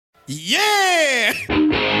Yeah!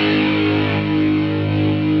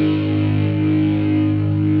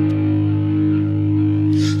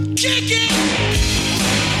 Kick it!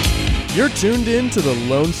 You're tuned in to the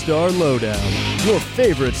Lone Star Lowdown, your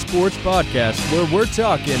favorite sports podcast where we're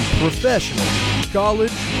talking professional,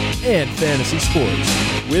 college, and fantasy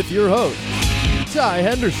sports. With your hosts, Ty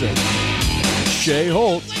Henderson, Shay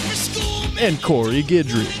Holt, and Kory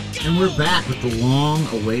Guidry. And we're back with the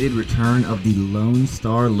long-awaited return of the Lone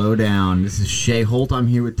Star Lowdown. This is Shay Holt. I'm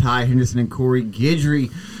here with Ty Henderson and Kory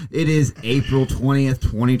Guidry. It is April 20th,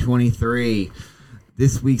 2023.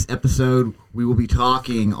 This week's episode, we will be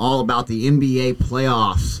talking all about the NBA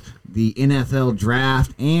playoffs, the NFL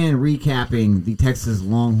draft, and recapping the Texas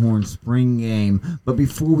Longhorns spring game. But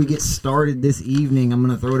before we get started this evening, I'm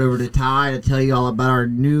going to throw it over to Ty to tell you all about our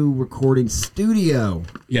new recording studio.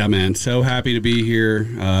 Yeah, man. So happy to be here.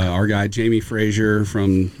 Our guy, Jamie Frazier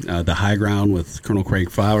from The High Ground with Colonel Craig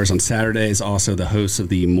Flowers on Saturdays, also the host of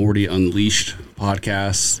the Morty Unleashed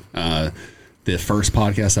podcast, the first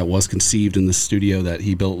podcast that was conceived in the studio that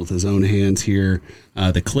he built with his own hands here.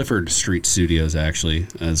 The Clifford Studios, actually,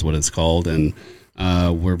 is what it's called. And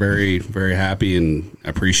we're very, very happy and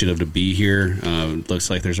appreciative to be here. Looks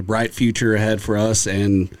like there's a bright future ahead for us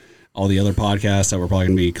and all the other podcasts that we're probably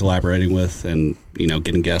going to be collaborating with and, you know,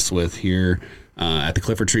 getting guests with here at the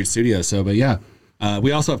Clifford Studios. So, but yeah,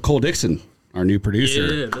 we also have Cole Dickson, our new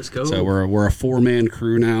producer. Yeah, let's go. So we're a four-man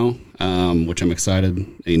crew now, which I'm excited,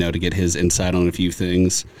 you know, to get his insight on a few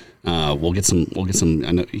things. We'll get some.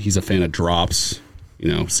 I know he's a fan of drops, you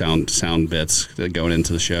know, sound bits going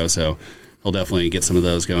into the show. So he'll definitely get some of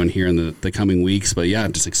those going here in the coming weeks. But yeah,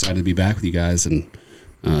 I'm just excited to be back with you guys and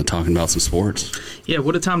talking about some sports. Yeah,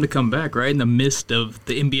 what a time to come back, right? In the midst of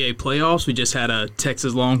the NBA playoffs, we just had a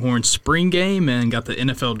Texas Longhorns spring game and got the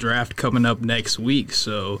NFL draft coming up next week.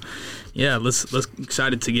 So, yeah, let's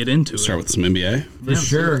excited to get into it. Start with some NBA. For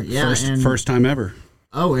sure, yeah. First time ever.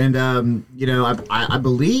 Oh, and, you know, I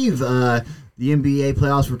believe the NBA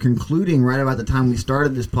playoffs were concluding right about the time we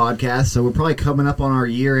started this podcast, so we're probably coming up on our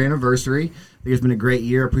year anniversary. I think it's been a great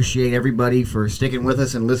year. Appreciate everybody for sticking with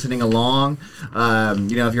us and listening along.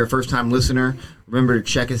 You know, if you're a first-time listener, remember to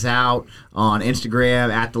check us out on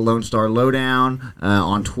Instagram at the Lone Star Lowdown,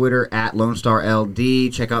 on Twitter at Lone Star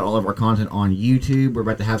LD. Check out all of our content on YouTube. We're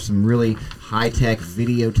about to have some really high-tech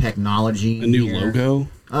video technology. A new logo.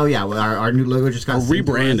 Oh yeah, well, our new logo just got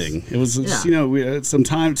rebranding. It was, you know, we had some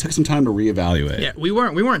time. It took some time to reevaluate. Yeah, we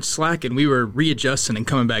weren't slacking. We were readjusting and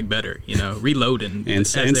coming back better. You know, reloading and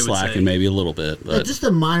slacking maybe a little bit, but just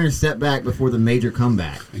a minor setback before the major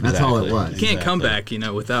comeback. Exactly. That's all it was. You can't come back, you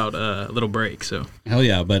know, without a little break. So hell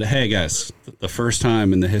yeah! But hey, guys, the first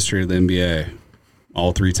time in the history of the NBA,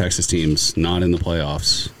 all three Texas teams not in the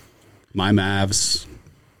playoffs. My Mavs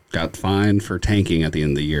got fined for tanking at the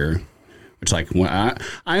end of the year. Which, like, I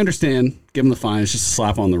understand, give them the fine, it's just a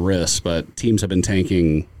slap on the wrist, but teams have been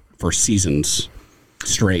tanking for seasons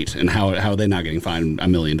straight, and how are they not getting fined $1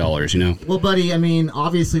 million, you know? Well, buddy, I mean,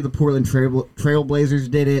 obviously the Portland Trailblazers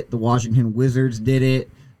did it, the Washington Wizards did it.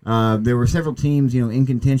 There were several teams, you know, in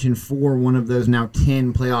contention for one of those now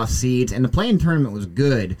 10 playoff seeds, and the play-in tournament was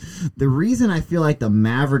good. The reason I feel like the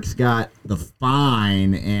Mavericks got the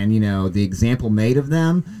fine and, you know, the example made of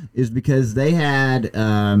them is because they had,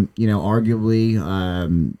 you know, arguably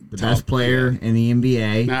the best player in the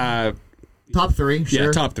NBA. Top three, sure.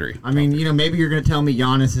 Yeah, top three. I mean, you know, maybe you're going to tell me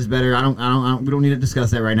Giannis is better. We don't need to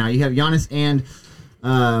discuss that right now. You have Giannis and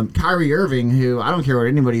Kyrie Irving, who I don't care what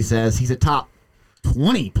anybody says, he's a top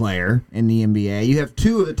 20 player in the NBA. You have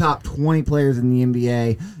two of the top 20 players in the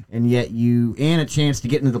NBA, and yet and a chance to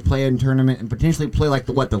get into the play-in tournament and potentially play like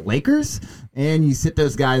the Lakers, and you sit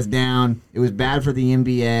those guys down. It was bad for the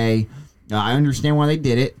NBA. I understand why they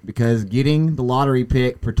did it, because getting the lottery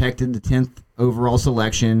pick protected the 10th overall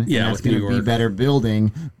selection, yeah, and that's going to be better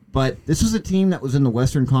building. But this was a team that was in the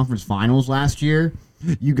Western Conference Finals last year.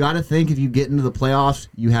 You got to think if you get into the playoffs,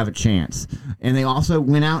 you have a chance. And they also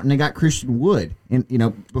went out and they got Christian Wood, you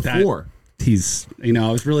know, before. He's, you know,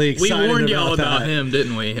 I was really excited. We warned y'all about him,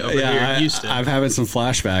 didn't we? Over here in Houston. I've having some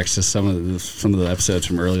flashbacks to some of the episodes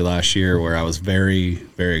from early last year where I was very,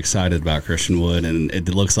 very excited about Christian Wood, and it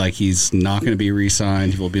looks like he's not going to be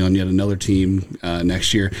re-signed. He will be on yet another team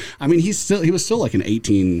next year. I mean, he was still like an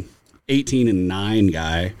 18-9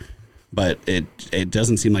 guy, but it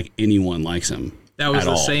doesn't seem like anyone likes him. That was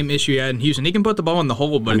the same issue he had in Houston. He can put the ball in the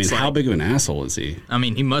hole, but how big of an asshole is he? I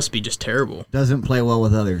mean, he must be just terrible. Doesn't play well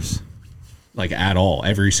with others. Like, at all.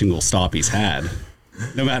 Every single stop he's had.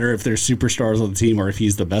 no matter if there's superstars on the team or if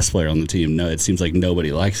he's the best player on the team. No, it seems like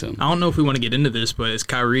nobody likes him. I don't know if we want to get into this, but is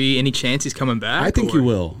Kyrie any chance he's coming back? I think he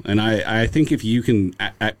will, and I think if you can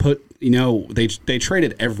put, they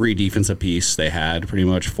traded every defensive piece they had pretty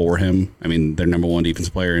much for him. I mean, their number one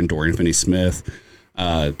defensive player in Dorian Finney-Smith,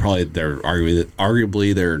 probably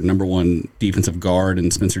arguably their number one defensive guard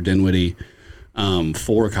in Spencer Dinwiddie.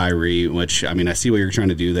 For Kyrie, which, I mean, I see what you're trying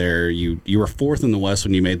to do there. You were fourth in the West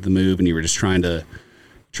when you made the move, and you were just trying to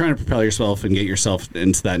propel yourself and get yourself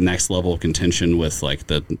into that next level of contention with like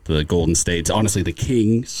the Golden States, honestly the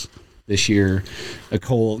Kings this year.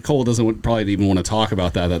 Cole doesn't probably even want to talk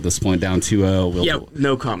about that at this point, down 2-0.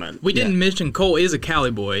 No comment. We didn't mention Cole is a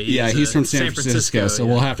Cali boy. He's from San Francisco, so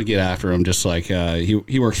we'll have to get after him. Just like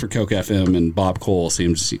he works for Coke FM, and Bob Cole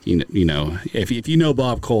seems, if you know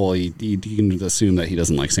Bob Cole, you can assume that he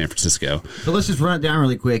doesn't like San Francisco. So let's just run it down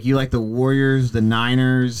really quick. You like the Warriors, the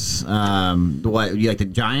Niners, what you like the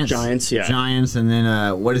Giants? Giants, and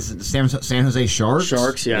then what is it? The San Jose Sharks?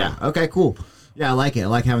 Sharks, yeah. Okay, cool. Yeah, I like it. I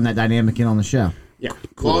like having that dynamic in on the show. Yeah,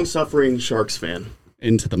 cool. Long-suffering Sharks fan.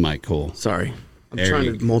 Into the mic, Cole. Sorry. I'm trying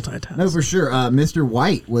to multitask. No, for sure. Mr.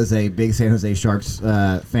 White was a big San Jose Sharks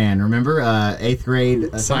fan. Remember, 8th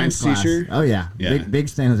grade science class. teacher? Oh, yeah. Big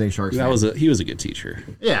San Jose Sharks fan. He was a good teacher.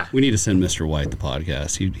 Yeah. We need to send Mr. White the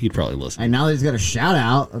podcast. He'd probably listen. And now that he's got a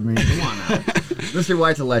shout-out, I mean, come on now. Mr.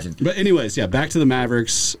 White's a legend. But anyways, back to the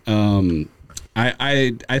Mavericks.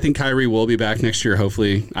 I think Kyrie will be back next year,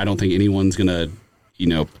 hopefully. I don't think anyone's going to,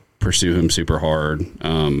 pursue him super hard.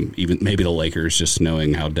 Even maybe the Lakers, just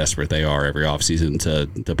knowing how desperate they are every offseason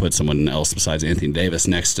to put someone else besides Anthony Davis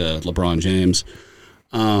next to LeBron James.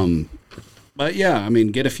 But yeah, I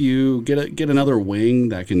mean, get another wing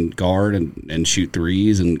that can guard and shoot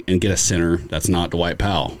threes and get a center that's not Dwight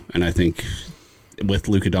Powell. And I think with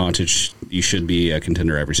Luka Doncic, you should be a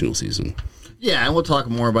contender every single season. Yeah, and we'll talk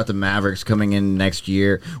more about the Mavericks coming in next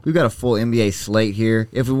year. We've got a full NBA slate here.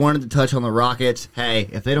 If we wanted to touch on the Rockets, hey,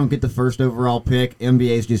 if they don't get the first overall pick,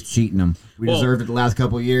 NBA's just cheating them. We deserved it the last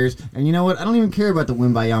couple of years. And you know what? I don't even care about the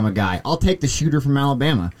Wembayama guy. I'll take the shooter from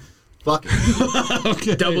Alabama. Fuck it.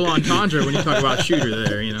 Okay. Double entendre when you talk about shooter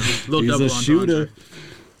there, Little double entendre. Shooter.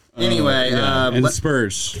 Anyway, and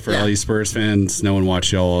Spurs, for all you Spurs fans, no one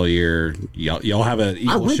watched y'all all year. Y'all have an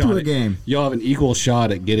equal shot. I went to a game. Y'all have an equal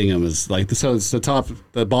shot at getting them. So it's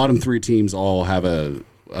the bottom three teams all have equal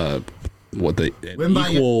chance of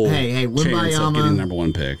getting the number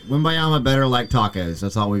one pick. Wembayama better like tacos.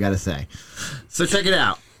 That's all we got to say. So check it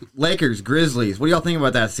out. Lakers, Grizzlies. What do y'all think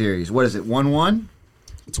about that series? What is it, 1-1?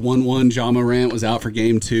 It's 1-1. Ja Morant was out for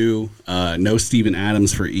game 2. No Steven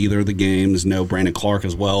Adams for either of the games. No Brandon Clark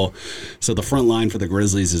as well. So the front line for the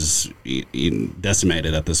Grizzlies is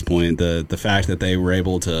decimated at this point. The fact that they were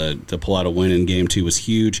able to pull out a win in game 2 was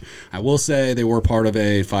huge. I will say they were part of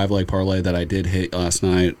a 5-leg parlay that I did hit last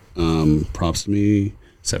night. Props to me.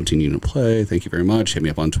 17-unit play. Thank you very much. Hit me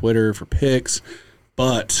up on Twitter for picks.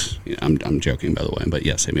 But I'm joking, by the way. But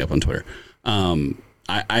yes, hit me up on Twitter.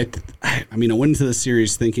 I mean, I went into this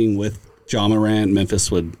series thinking with Ja Morant,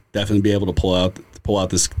 Memphis would definitely be able to pull out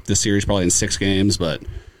this series probably in 6 games. But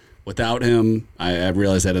without him, I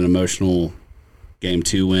realized that an emotional game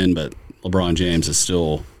 2 win. But LeBron James is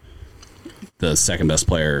still the second best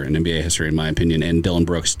player in NBA history, in my opinion. And Dylan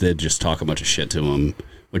Brooks did just talk a bunch of shit to him,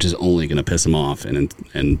 which is only going to piss him off and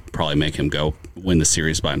probably make him go win the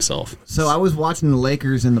series by himself. So I was watching the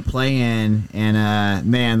Lakers in the play-in, and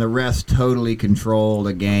man, the refs totally controlled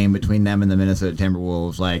a game between them and the Minnesota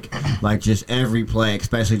Timberwolves. Like just every play,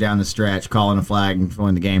 especially down the stretch, calling a flag and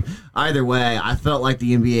controlling the game. Either way, I felt like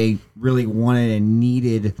the NBA really wanted and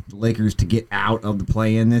needed the Lakers to get out of the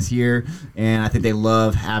play-in this year, and I think they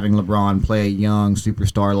love having LeBron play a young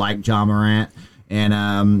superstar like Ja Morant. And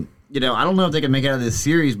I don't know if they can make it out of this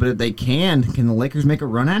series, but if they can the Lakers make a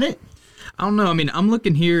run at it? I don't know. I mean, I'm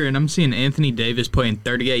looking here, and I'm seeing Anthony Davis playing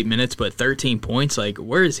 38 minutes, but 13 points. Like,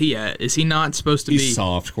 where is he at? Is he not supposed to be? He's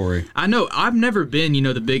soft, Kory. I know. I've never been,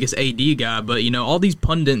 the biggest AD guy, but, all these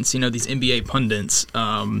pundits, these NBA pundits,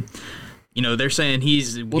 they're saying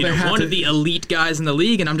he's one of the elite guys in the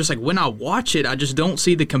league, and I'm just like, when I watch it, I just don't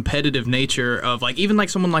see the competitive nature of, even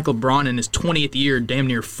someone like LeBron in his 20th year, damn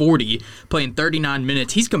near 40, playing 39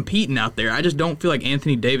 minutes. He's competing out there. I just don't feel like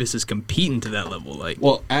Anthony Davis is competing to that level.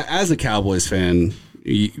 Well, as a Cowboys fan,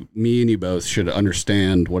 me and you both should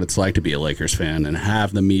understand what it's like to be a Lakers fan and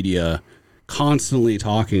have the media constantly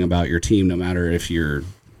talking about your team, no matter if you're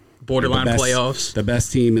borderline playoffs, the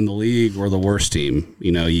best team in the league or the worst team.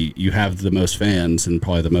 You have the most fans and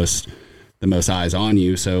probably the most eyes on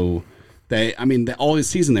you. So all this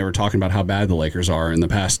season they were talking about how bad the Lakers are. In the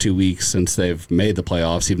past 2 weeks since they've made the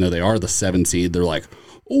playoffs, even though they are the 7th seed, they're like,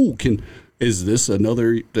 oh, is it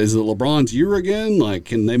LeBron's year again? Like,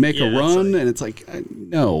 can they make a run? And it's like,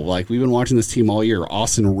 no. Like, we've been watching this team all year.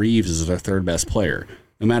 Austin Reeves is their 3rd best player.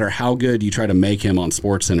 No matter how good you try to make him on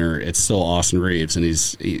SportsCenter, it's still Austin Reeves, and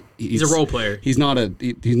he's a role player. He's not going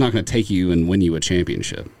to take you and win you a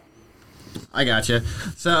championship. I gotcha.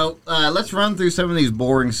 So let's run through some of these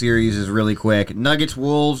boring series really quick. Nuggets,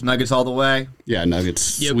 Wolves, Nuggets all the way. Yeah, Nuggets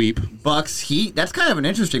sweep. Bucks, Heat. That's kind of an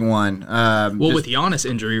interesting one. With Giannis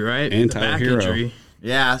injury, right? And the Tyler back Hero. Injury.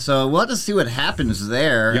 Yeah, so we'll have to see what happens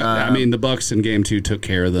there. Yeah, the Bucks in Game 2 took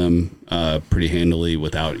care of them pretty handily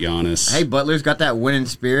without Giannis. Hey, Butler's got that winning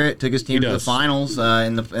spirit. Took his team to the finals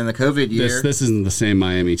in the COVID year. This isn't the same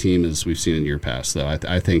Miami team as we've seen in year past, though.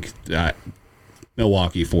 I think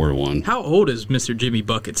Milwaukee 4-1. How old is Mr. Jimmy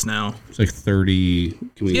Buckets now? It's like 30.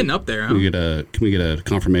 He's getting up there. Huh? Can we get a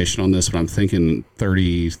confirmation on this? But I'm thinking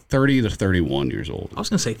 30 to 31 years old. I was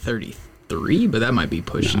gonna say 33, but that might be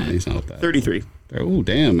pushing it. He's not that. 33. Oh,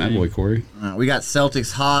 damn, that boy Kory. We got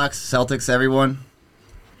Celtics, Hawks. Celtics, everyone.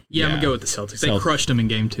 Yeah, I'm gonna go with the Celtics. They crushed them in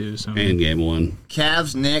Game 2. So. And Game 1.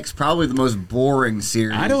 Cavs, Knicks, probably the most boring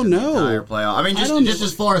series. I don't know. In the entire playoff. I mean, just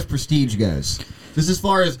as far as prestige goes. Just as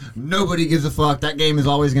far as nobody gives a fuck, that game is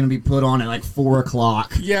always going to be put on at like 4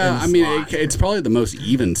 o'clock. Yeah, I mean, it's probably the most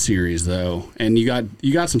even series though, and you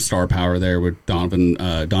got some star power there with Donovan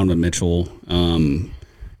Mitchell, and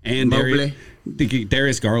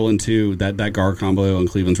Darius Garland too. That guard combo in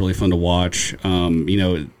Cleveland's really fun to watch.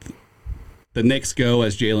 The Knicks go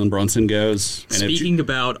as Jalen Brunson goes. And Speaking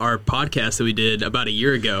about our podcast that we did about a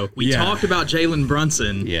year ago, we talked about Jalen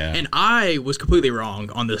Brunson, and I was completely wrong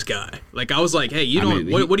on this guy. Like, I was like, hey,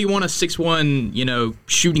 what do you want a 6'1",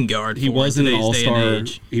 shooting guard for? He wasn't an all-star.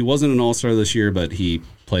 He wasn't an all-star this year, but he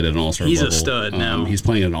played at an all-star level. He's a stud now. He's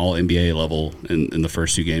playing at an all-NBA level in the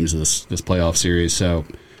first 2 games of this playoff series, so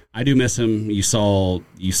I do miss him. You saw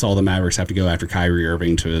the Mavericks have to go after Kyrie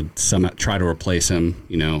Irving to try to replace him,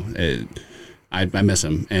 I miss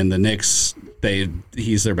him. And the Knicks,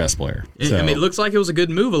 he's their best player. So. It looks like it was a good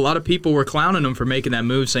move. A lot of people were clowning him for making that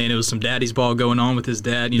move, saying it was some daddy's ball going on with his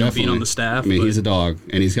dad, being on the staff. I mean, he's a dog.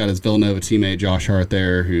 And he's got his Villanova teammate, Josh Hart,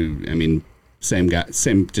 there, who, same guy,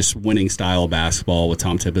 same just winning style of basketball with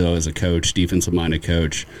Tom Thibodeau as a coach, defensive-minded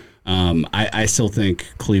coach. I still think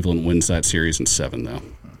Cleveland wins that series in 7, though.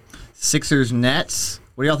 Sixers, Nets.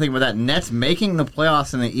 What do y'all think about that? Nets making the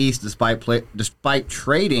playoffs in the East despite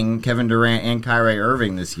trading Kevin Durant and Kyrie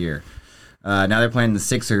Irving this year. Now they're playing the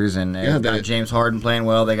Sixers, and they've got James Harden playing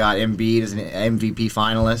well. They got Embiid as an MVP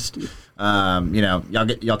finalist.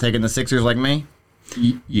 Y'all taking the Sixers like me?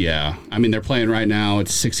 Yeah. I mean, they're playing right now.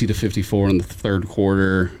 It's 60-54 in the 3rd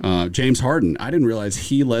quarter. James Harden, I didn't realize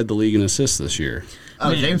he led the league in assists this year.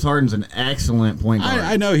 Oh, James Harden's an excellent point guard.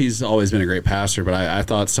 I know he's always been a great passer, but I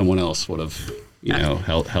thought someone else would have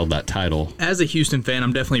held that title. As a Houston fan,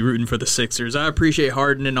 I'm definitely rooting for the Sixers. I appreciate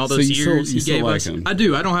Harden and all those years he gave us. Him. I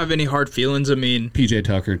do. I don't have any hard feelings. I mean, PJ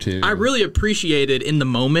Tucker too. I really appreciated in the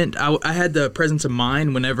moment. I had the presence of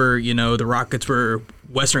mind whenever the Rockets were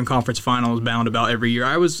Western Conference Finals bound about every year.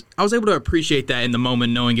 I was able to appreciate that in the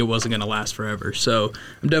moment, knowing it wasn't going to last forever. So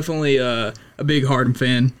I'm definitely a big Harden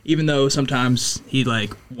fan, even though sometimes he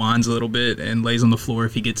whines a little bit and lays on the floor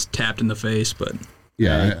if he gets tapped in the face, but.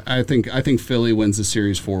 Yeah, I think Philly wins the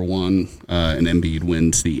series 4-1, and Embiid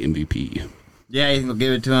wins the MVP. Yeah, I think they'll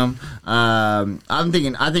give it to him. I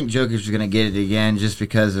think Jokic is going to get it again just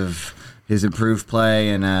because of his improved play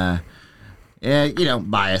and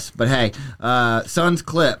bias. But hey, Suns,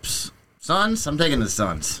 Clips. Suns, I'm taking the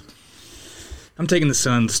Suns. I'm taking the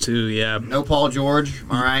Suns too. Yeah. No Paul George.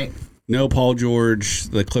 All right. No Paul George.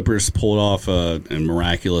 The Clippers pulled off a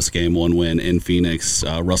miraculous Game 1 win in Phoenix.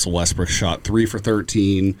 Russell Westbrook shot 3 for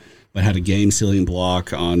 13, but had a game-sealing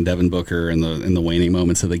block on Devin Booker in the waning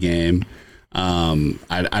moments of the game.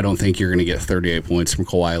 I don't think you're going to get 38 points from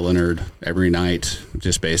Kawhi Leonard every night,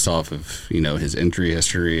 just based off of his injury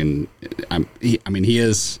history. And he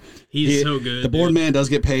is. He's so good. The board man does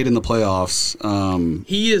get paid in the playoffs.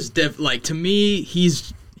 He is to me.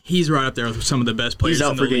 He's right up there with some of the best players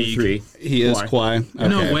in the league. He's out for Game 3. He is Kawhi. Okay.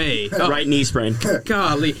 No way. Right knee sprain.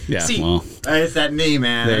 Golly. Yeah, it's that knee,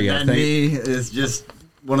 man. That knee is just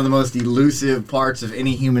one of the most elusive parts of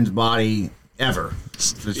any human's body ever.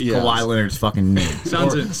 Kawhi Leonard's fucking knee.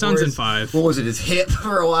 Suns in 5. What was it, his hip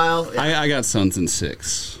for a while? I got Suns in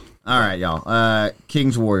 6. All right, y'all.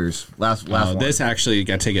 Kings, Warriors. Last one. This actually,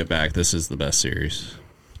 got to take it back. This is the best series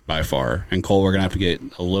by far. And Cole, we're going to have to get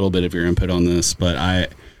a little bit of your input on this, but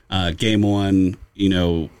Game 1,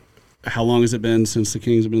 how long has it been since the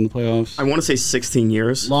Kings have been in the playoffs? I want to say 16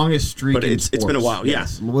 years. Longest streak but in it's sports. been a while,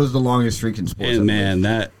 Yes. Was the longest streak in sports. And man,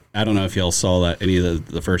 that I don't know if y'all saw that any of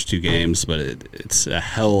the first two games, but it's a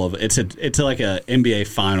hell of it's like a NBA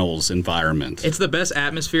Finals environment. It's the best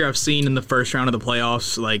atmosphere I've seen in the first round of the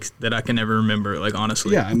playoffs, like that I can ever remember. Like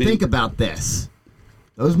honestly, Yeah, I mean, think about this.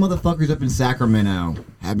 Those motherfuckers up in Sacramento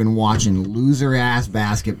have been watching loser-ass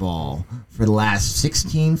basketball for the last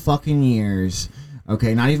 16 fucking years.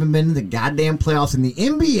 Okay, not even been to the goddamn playoffs in the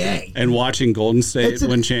NBA. and watching Golden State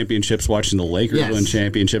win championships, watching the Lakers Yes. win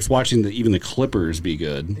championships, watching even the Clippers be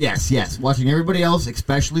good. Yes. Watching everybody else,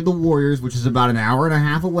 especially the Warriors, which is about an hour and a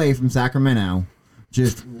half away from Sacramento,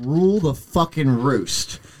 just rule the fucking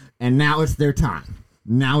roost. And now it's their time.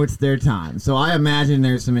 So I imagine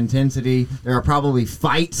there's some intensity. There are probably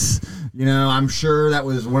fights. You know, I'm sure that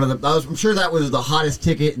was the hottest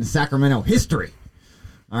ticket in Sacramento history.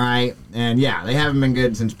 All right, and yeah, they haven't been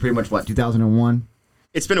good since pretty much 2001.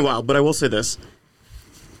 It's been a while, but I will say this: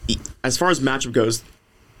 as far as matchup goes,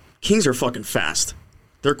 Kings are fucking fast.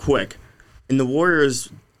 They're quick, and the Warriors.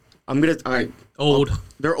 old.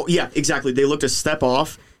 Yeah, exactly. They looked a step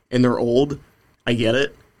off, and they're old. I get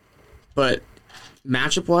it, but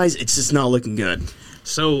matchup wise, it's just not looking good.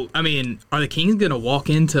 So I mean, are the Kings gonna walk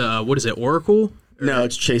into what is it, Oracle? No,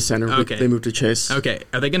 it's Chase Center. Okay. They moved to Chase. Okay,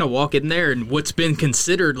 are they going to walk in there and what's been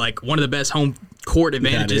considered like one of the best home court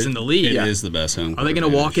advantages in the league? It is the best home. Are they going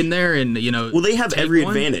to walk in there and Well, they have every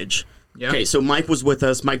one? advantage. Yeah. Okay, so Mike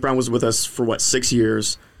Brown was with us for 6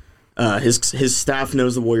 years. His staff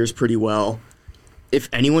knows the Warriors pretty well. If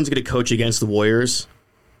anyone's going to coach against the Warriors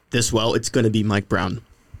this well, it's going to be Mike Brown.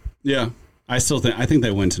 Yeah. I think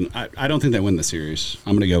they win. I don't think they win the series.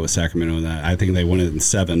 I'm going to go with Sacramento in that. I think they win it in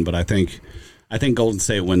 7, but I think Golden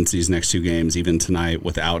State wins these next 2 games, even tonight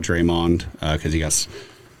without Draymond, because he got.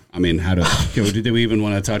 I mean, do we even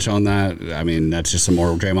want to touch on that? I mean, that's just some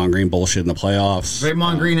more Draymond Green bullshit in the playoffs.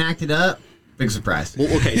 Draymond Green acted up. Big surprise.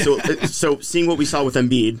 Well, okay, so seeing what we saw with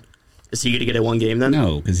Embiid, is he going to get it 1 game then?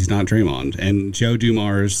 No, because he's not Draymond. And Joe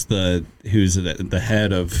Dumars, who's the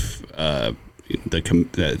head of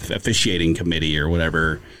the officiating committee or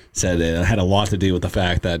whatever, said it had a lot to do with the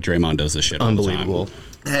fact that Draymond does this shit all Unbelievable. the time.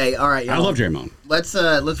 Hey, all right, y'all. I love Draymond. Let's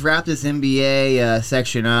wrap this NBA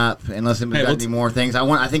section up. Unless anybody's got any more things,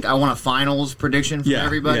 I think I want a finals prediction from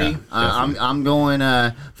everybody. I'm going.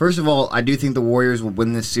 First of all, I do think the Warriors will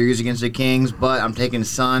win this series against the Kings, but I'm taking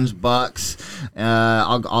Suns, Bucks.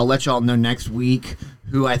 I'll let y'all know next week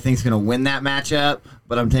who I think is going to win that matchup.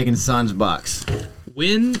 But I'm taking Suns, Bucks.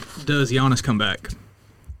 When does Giannis come back?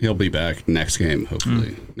 He'll be back next game,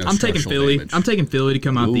 hopefully. No I'm taking Philly. damage. I'm taking Philly to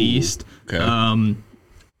come out the East. Okay.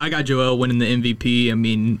 I got Joel winning the MVP. I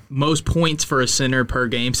mean, most points for a center per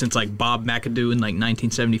game since like Bob McAdoo in like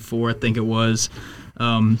 1974, I think it was.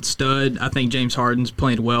 Stud. I think James Harden's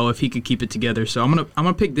playing well if he could keep it together. So I'm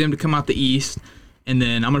gonna pick them to come out the East, and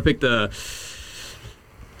then I'm gonna pick the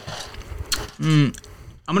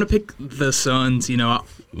Suns. You know, I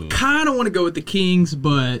kind of want to go with the Kings,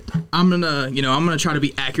 but I'm gonna try to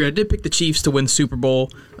be accurate. I did pick the Chiefs to win Super Bowl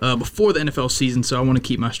before the NFL season, so I want to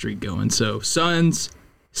keep my streak going. So Suns,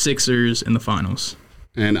 Sixers in the finals.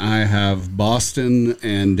 And I have Boston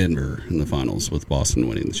and Denver in the finals, with Boston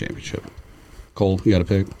winning the championship. Cole, you got a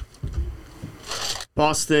pick?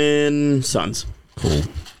 Boston, Suns. Cool.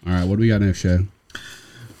 All right, what do we got next, Shay?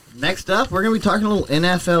 Next up, we're going to be talking a little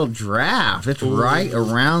NFL draft. It's right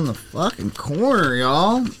around the fucking corner,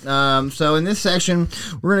 y'all. So in this section,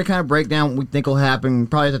 we're going to kind of break down what we think will happen,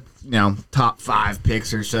 probably the top 5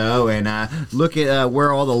 picks or so, and look at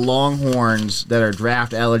where all the Longhorns that are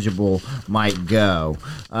draft eligible might go.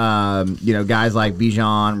 Guys like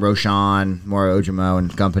Bijan, Roshan, Moro Ojimo,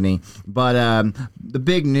 and company. But the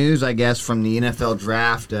big news, I guess, from the NFL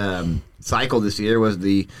draft cycle this year was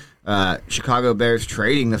the Chicago Bears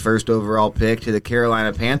trading the first overall pick to the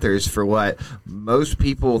Carolina Panthers for what most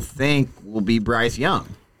people think will be Bryce Young.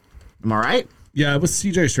 Am I right? Yeah, it was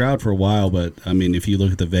C.J. Stroud for a while, but, I mean, if you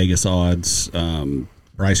look at the Vegas odds,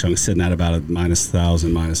 Bryce Young's sitting at about a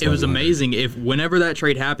 -1,000, -1,100. It was amazing. Whenever that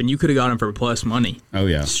trade happened, you could have got him for plus money. Oh,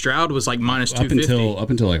 yeah. Stroud was like -250. Up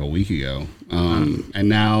until like a week ago. And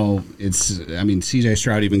now C.J.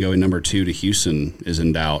 Stroud even going number 2 to Houston is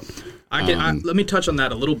in doubt. Let me touch on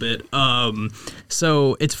that a little bit.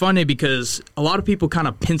 So it's funny because a lot of people kind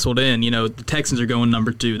of penciled in, the Texans are going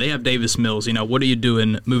number 2. They have Davis Mills. What are you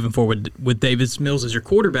doing moving forward with Davis Mills as your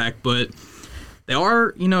quarterback? But they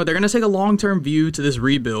are, they're going to take a long-term view to this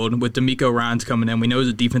rebuild with DeMeco Ryans coming in. We know he's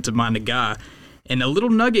a defensive-minded guy. And a little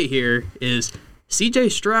nugget here is C.J.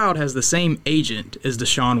 Stroud has the same agent as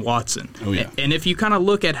Deshaun Watson. Oh, yeah. And if you kind of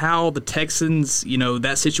look at how the Texans,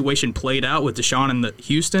 that situation played out with Deshaun and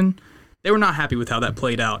Houston, they were not happy with how that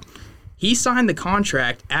played out. He signed the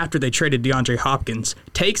contract after they traded DeAndre Hopkins,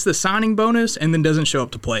 takes the signing bonus, and then doesn't show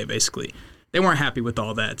up to play, basically. They weren't happy with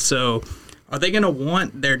all that. So are they going to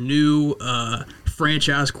want their new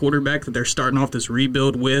franchise quarterback that they're starting off this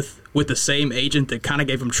rebuild with the same agent that kind of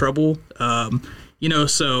gave them trouble?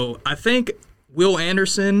 So I think Will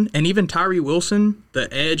Anderson and even Tyree Wilson, the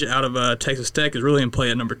edge out of Texas Tech, is really in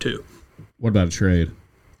play at number 2. What about a trade?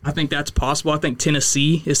 I think that's possible. I think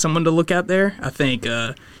Tennessee is someone to look at there. I think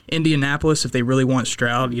Indianapolis, if they really want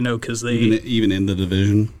Stroud, because they even in the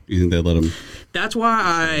division, you think they let him? That's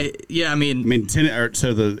why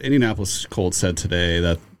so the Indianapolis Colts said today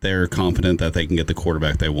that they're confident that they can get the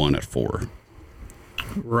quarterback they want at 4.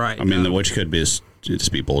 Right. Which could be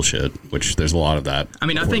just be bullshit. Which there's a lot of that.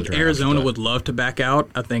 I think Arizona would love to back out.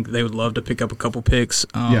 I think they would love to pick up a couple picks.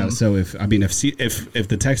 So if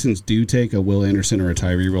the Texans do take a Will Anderson or a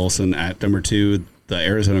Tyree Wilson at number 2, the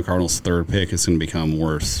Arizona Cardinals' 3rd pick is going to become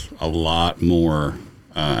worth a lot more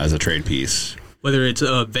as a trade piece. Whether it's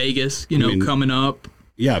Vegas, coming up.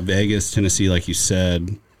 Yeah, Vegas, Tennessee, like you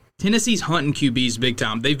said. Tennessee's hunting QBs big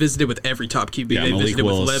time. They visited with every top QB. Yeah, they Malik visited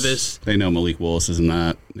Willis, with Levis. They know Malik Willis isn't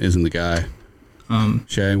the guy.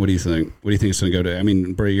 Shay, what do you think? What do you think it's going to go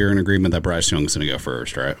to? Bray, you're in agreement that Bryce Young's going to go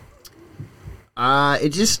first, right? It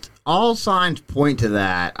just all signs point to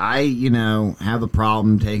that. I, have a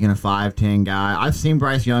problem taking a 5'10" guy. I've seen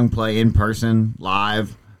Bryce Young play in person,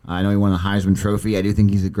 live. I know he won the Heisman Trophy. I do think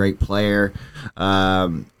he's a great player.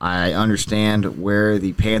 I understand where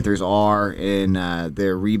the Panthers are in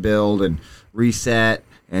their rebuild and reset,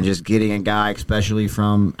 and just getting a guy, especially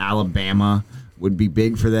from Alabama, would be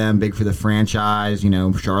big for them, big for the franchise.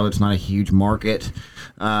 Charlotte's not a huge market.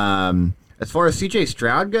 As far as C.J.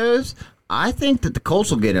 Stroud goes, I think that the Colts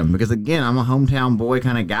will get him because, again, I'm a hometown boy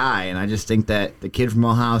kind of guy, and I just think that the kid from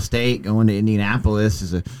Ohio State going to Indianapolis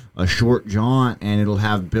is a short jaunt, and it'll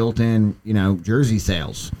have built-in, jersey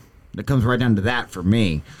sales. It comes right down to that for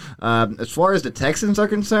me. As far as the Texans are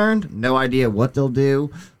concerned, no idea what they'll do.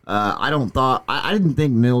 I didn't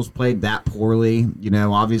think Mills played that poorly.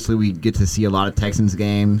 Obviously we get to see a lot of Texans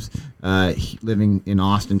games. Living in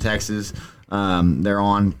Austin, Texas, they're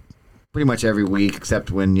on pretty much every week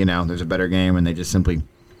except when there's a better game and they just simply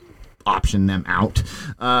option them out.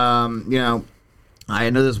 I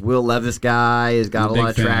know this Will Levis guy has got a lot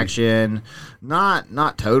of traction.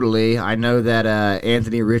 Not totally. I know that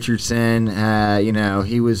Anthony Richardson,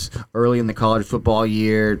 he was early in the college football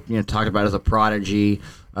year, talked about as a prodigy.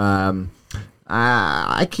 I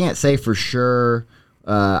can't say for sure.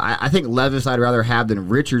 I think Levis I'd rather have than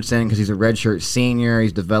Richardson because he's a redshirt senior.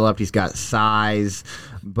 He's developed. He's got size.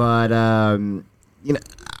 But, I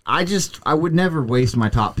would never waste my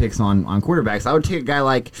top picks on quarterbacks. I would take a guy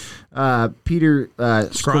like Peter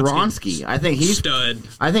Skoronski. I think he's stud.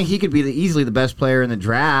 I think he could be easily the best player in the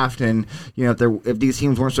draft, and if these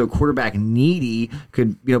teams weren't so quarterback needy,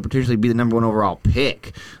 could potentially be the number 1 overall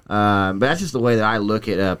pick. But that's just the way that I look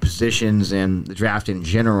at positions and the draft in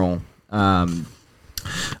general. What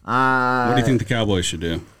do you think the Cowboys should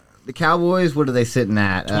do? The Cowboys, what are they sitting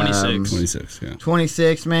at? 26. 26, yeah.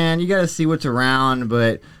 26, man. You got to see what's around,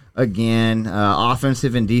 but again,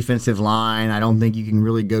 offensive and defensive line, I don't think you can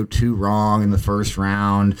really go too wrong in the first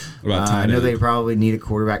round. What about tight I know end? they probably need a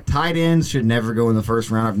quarterback. Tight ends should never go in the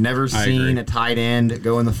first round. I've never seen a tight end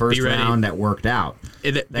go in the first round that worked out.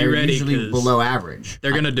 They're usually below average.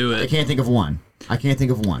 They're going to do it. I can't think of one.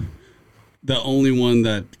 The only one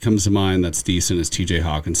that comes to mind that's decent is T.J.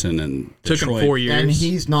 Hawkinson and Took him Detroit. 4 years. And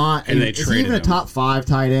he's not. And they is he traded even a him. top 5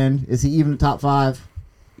 tight end? Is he even a top 5?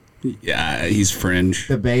 Yeah, he's fringe.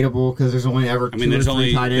 Debatable because there's only ever 2 or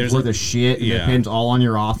 3 tight ends worth of shit. It depends all on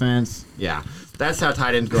your offense. Yeah. That's how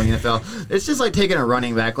tight ends go in the NFL. It's just like taking a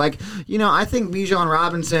running back. I think Bijan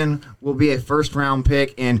Robinson will be a first-round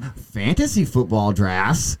pick in fantasy football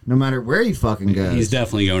drafts, no matter where he fucking goes. He's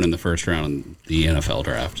definitely going in the first round in the NFL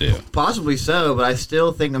draft, too. Possibly so, but I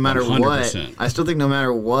still think no matter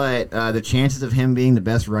 100%. what, the chances of him being the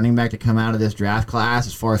best running back to come out of this draft class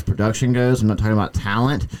as far as production goes, I'm not talking about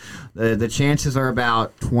talent, the chances are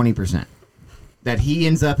about 20%. That he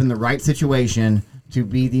ends up in the right situation to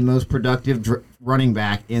be the most productive running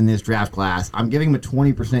back in this draft class. I'm giving him a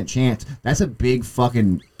 20% chance. That's a big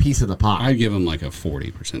fucking piece of the pie. I'd give him like a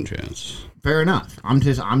 40% chance. Fair enough. I'm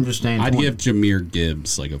just saying. I'd 20. give Jahmyr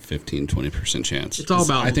Gibbs like a 15-20% chance. It's all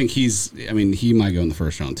about. I think he might go in the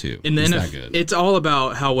first round too. In the He's NFL, that good. it's all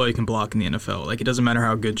about how well you can block in the NFL. Like, it doesn't matter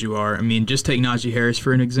how good you are. I mean, just take Najee Harris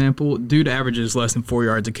for an example. Dude averages less than 4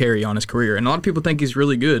 yards a carry on his career, and a lot of people think he's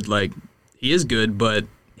really good. Like, he is good, but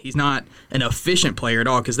he's not an efficient player at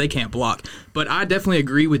all because they can't block. But I definitely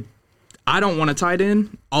agree with. I don't want a tight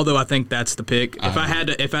end, although I think that's the pick. If I had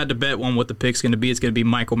to bet on what the pick's going to be, it's going to be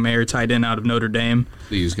Michael Mayer, tight end out of Notre Dame.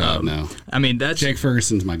 Please God, no. I mean, that's Jake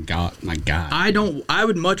Ferguson's my guy. I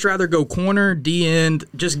would much rather go corner, D end.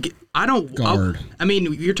 Guard. I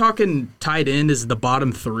mean, you're talking tight end is the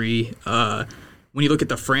bottom three. When you look at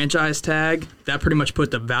the franchise tag, that pretty much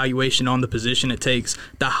put the valuation on the position. It takes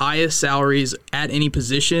the highest salaries at any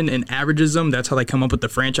position and averages them. That's how they come up with the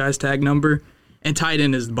franchise tag number. And tight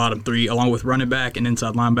end is the bottom three, along with running back and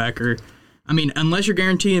inside linebacker. I mean, unless you're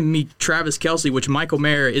guaranteeing me Travis Kelce, which Michael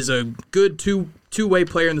Mayer is a good two-way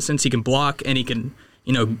player in the sense he can block and he can,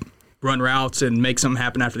 run routes and make something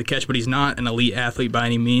happen after the catch, but he's not an elite athlete by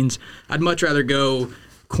any means. I'd much rather go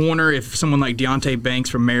corner if someone like Deonte Banks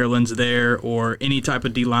from Maryland's there or any type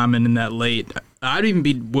of D lineman in that late. I'd even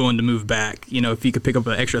be willing to move back, if you could pick up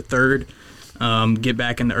an extra third, get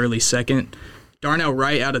back in the early second. Darnell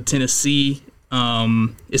Wright out of Tennessee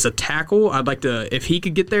is a tackle. I'd like to, if he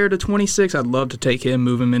could get there to 26, I'd love to take him,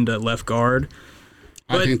 move him into left guard.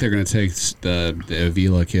 But, I think they're going to take the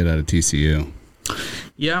Avila kid out of TCU.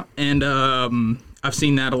 Yeah, and I've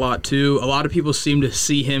seen that a lot too. A lot of people seem to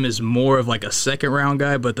see him as more of like a second round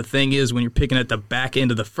guy, but the thing is, when you're picking at the back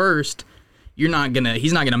end of the first, he's not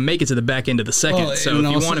gonna make it to the back end of the second. Well, so if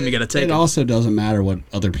you want him, you got to take him. It also doesn't matter what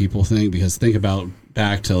other people think, because think about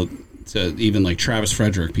back to even like Travis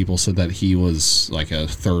Frederick. People said that he was like a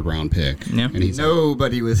third round pick. Yeah. And he's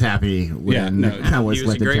Nobody was happy when he was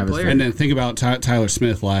a great player. And then think about Tyler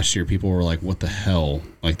Smith last year. People were like, "What the hell?"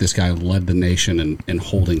 Like, this guy led the nation in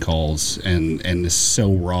holding calls and is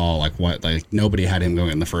so raw. Like, what? Like, nobody had him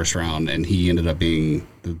going in the first round, and he ended up being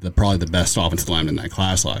probably the best offensive lineman in that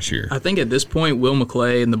class last year. I think at this point, Will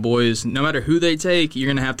McClay and the boys, no matter who they take, you're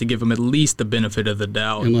going to have to give them at least the benefit of the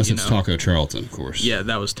doubt. Unless it's Taco Charlton, of course. Yeah,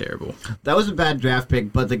 that was terrible. That was a bad draft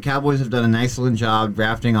pick, but the Cowboys have done an excellent job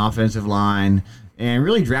drafting offensive line and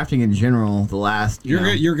really drafting in general the last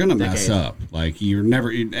You're going to mess decade. up. Like,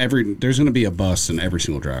 there's going to be a bust in every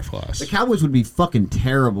single draft class. The Cowboys would be fucking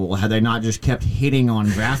terrible had they not just kept hitting on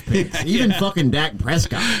draft picks. Even fucking Dak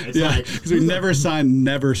Prescott. It's because we never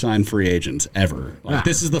sign free agents ever. Like,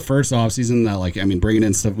 this is the first offseason that, bringing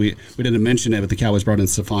in stuff. We didn't mention it, but the Cowboys brought in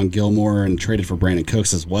Stephon Gilmore and traded for Brandon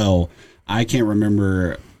Cooks as well. I can't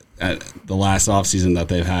remember at the last offseason that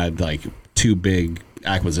they've had two big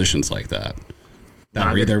acquisitions like that. That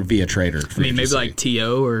were either via trade or free maybe like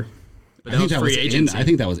T.O. or... But that was free agency. I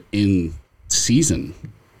think that was in season.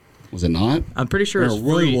 Was it not? I'm pretty sure it's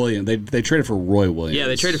Roy free. Williams. They traded for Roy Williams. Yeah,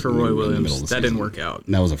 they traded for Roy Williams. That didn't work out.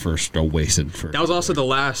 And that was a wasted first. That was also the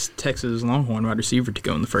last Texas Longhorn wide receiver to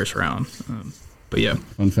go in the first round. But yeah.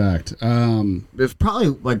 Fun fact. It's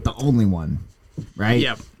probably the only one, right?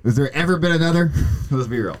 Yeah. Has there ever been another? Let's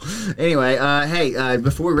be real. Anyway,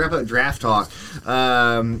 before we wrap up draft talk,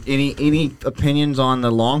 any opinions on the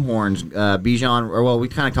Longhorns? Bijan, we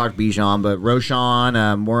kind of talked Bijan, but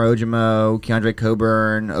Roschon, Moro Ojimo, Keandre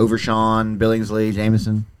Coburn, Overshawn, Billingsley,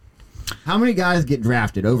 Jameson. How many guys get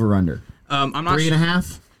drafted? Over under? I'm not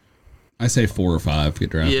 3.5. I say 4 or 5 get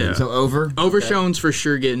drafted. Yeah. So over. Overshown's for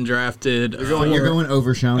sure getting drafted. You're going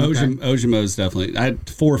Overshown. Okay. Ojimo's definitely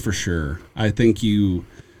 4 for sure. I think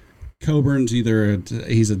Coburn's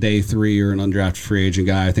he's a day 3 or an undrafted free agent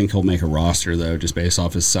guy. I think he'll make a roster, though, just based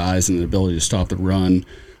off his size and the ability to stop the run.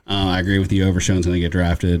 I agree with you. Overshown's going to get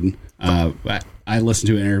drafted. I listened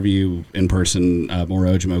to an interview in person.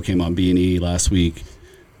 Moro Ojimo came on B&E last week.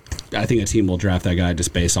 I think a team will draft that guy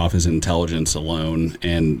just based off his intelligence alone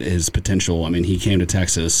and his potential. I mean, he came to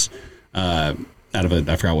Texas out of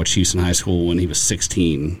I forgot what Houston high school when he was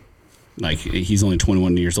 16. He's only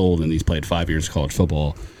 21 years old and he's played 5 years of college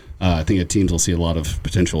football. I think teams will see a lot of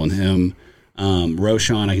potential in him.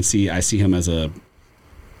 Roschon, I see him as a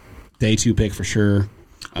day 2 pick for sure.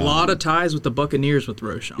 A lot of ties with the Buccaneers with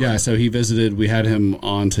Roschon. Yeah, so we had him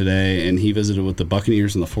on today, and he visited with the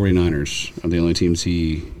Buccaneers and the 49ers, are the only teams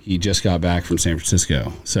he just got back from San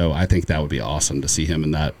Francisco. So I think that would be awesome to see him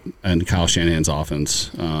in that, and Kyle Shanahan's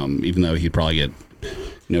offense, even though he'd probably get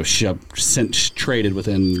traded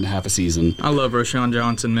within half a season. I love Roschon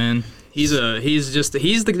Johnson, man. He's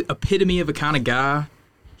the epitome of a kind of guy,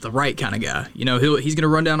 the right kind of guy. He's going to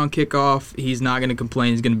run down on kickoff. He's not going to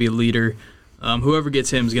complain. He's going to be a leader. Whoever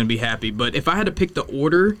gets him is going to be happy. But if I had to pick the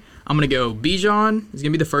order, I'm going to go Bijan is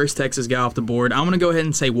going to be the first Texas guy off the board. I'm going to go ahead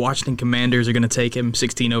and say Washington Commanders are going to take him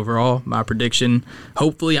 16 overall, my prediction.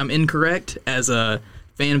 Hopefully I'm incorrect. As a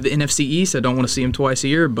fan of the NFC East, I don't want to see him twice a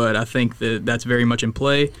year, but I think that's very much in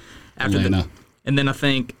play. And then I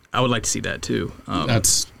think I would like to see that too.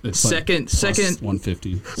 It's second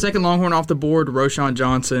 150. Second Longhorn off the board, Roschon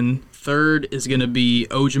Johnson. Third is going to be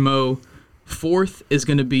Ojimo. Fourth is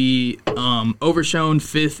going to be Overshone.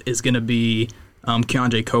 Fifth is going to be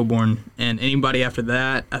Keontae Coburn. And anybody after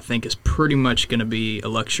that, I think, is pretty much going to be a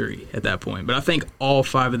luxury at that point. But I think all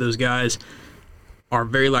 5 of those guys are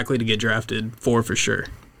very likely to get drafted for sure.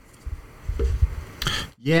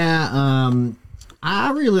 Yeah,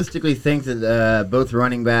 I realistically think that both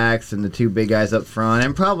running backs and the 2 big guys up front,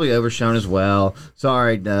 and probably Overshone as well.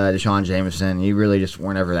 Sorry, Deshaun Jameson, you really just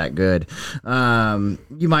weren't ever that good.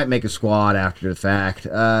 You might make a squad after the fact.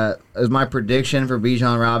 As my prediction for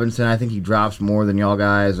Bijan Robinson, I think he drops more than y'all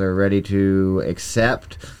guys are ready to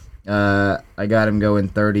accept. I got him going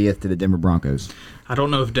 30th to the Denver Broncos. I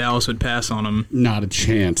don't know if Dallas would pass on him. Not a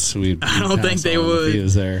chance. I don't think they would. If he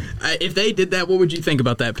was there. If they did that, what would you think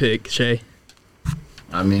about that pick, Shay?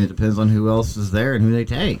 I mean, it depends on who else is there and who they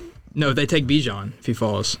take. No, if they take Bijan, if he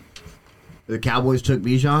falls. The Cowboys took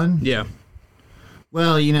Bijan? Yeah.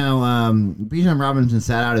 Well, Bijan Robinson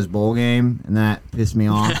sat out his bowl game, and that pissed me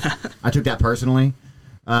off. I took that personally.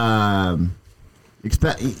 So,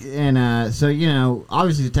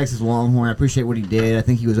 obviously the Texas Longhorn, I appreciate what he did. I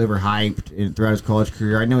think he was overhyped throughout his college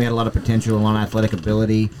career. I know he had a lot of potential, a lot of athletic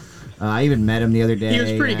ability. I even met him the other day. He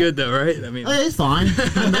was pretty good, though, right? I mean, it's fine.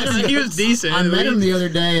 He was decent. I met him the other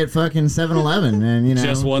day at fucking 7-Eleven, and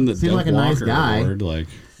just won the seemed Doug like a nice Walker guy.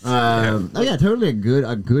 Award, Totally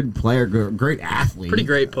a good player, great athlete, pretty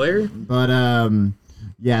great player. But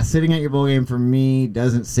sitting at your bowl game for me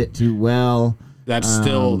doesn't sit too well. We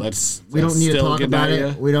don't need to talk about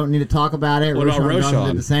it. We don't need to talk about it. What about Roschon?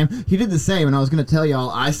 Did the same. He did the same, and I was going to tell y'all.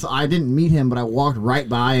 I didn't meet him, but I walked right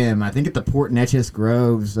by him. I think at the Port Neches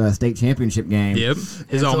Groves state championship game. Yep,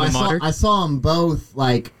 his alma mater. I saw them both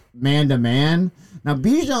like man to man. Now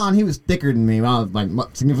Bijan, he was thicker than me. I was like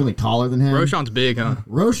significantly taller than him. Roschon's big, huh?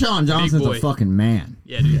 Roschon Johnson's a fucking man.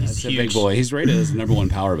 Yeah, dude, he's huge. a big boy. He's rated as the number 1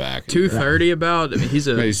 power back. 230 about. I mean, he's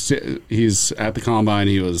at the combine.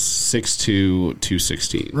 He was 6'2",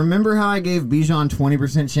 216. Remember how I gave Bijan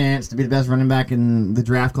 20% chance to be the best running back in the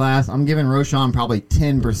draft class? I'm giving Roschon probably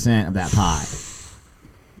 10% of that pie.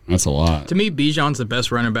 That's a lot. To me, Bijan's the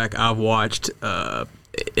best running back I've watched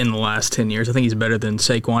in the last 10 years. I think he's better than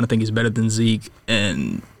Saquon. I think he's better than Zeke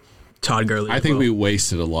and Todd Gurley. I think we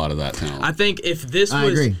wasted a lot of that talent. I think if this was... I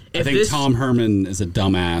agree. I think Tom Herman is a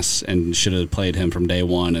dumbass and should have played him from day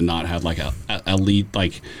one and not had like a elite,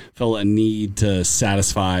 like felt a need to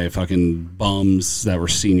satisfy fucking bums that were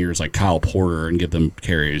seniors like Kyle Porter and give them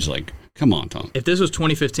carries. Like, come on, Tom. If this was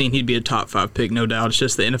 2015, he'd be a top 5 pick, no doubt. It's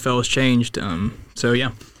just the NFL has changed. So,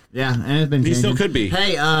 yeah. Yeah, and it's been changing. He still could be.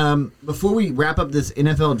 Hey, before we wrap up this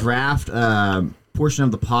NFL draft portion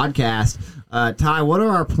of the podcast, Ty, what are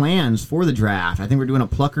our plans for the draft? I think we're doing a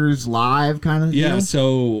Pluckers Live kind of deal. Yeah,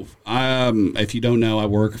 so if you don't know, I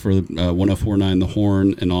work for 104.9 The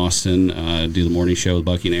Horn in Austin, do the morning show with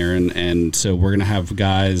Bucky and Aaron, and so we're going to have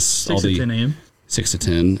guys... 6 to 10 a.m. 6 to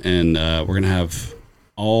 10, and we're going to have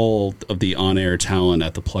all of the on-air talent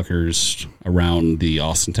at the Pluckers around the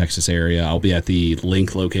Austin, Texas area. I'll be at the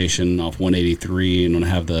Link location off 183, and I'm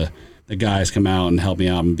going to have the guys come out and help me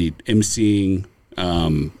out and be emceeing.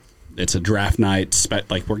 It's a draft night.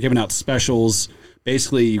 We're giving out specials.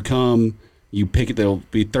 Basically, you come, you pick it. There'll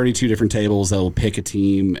be 32 different tables that will pick a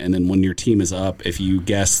team, and then when your team is up, if you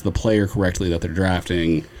guess the player correctly that they're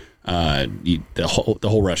drafting, the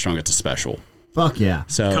whole restaurant gets a special. Fuck yeah!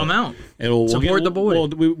 So come out. Support the boy.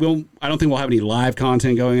 We'll, I don't think we'll have any live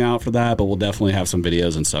content going out for that, but we'll definitely have some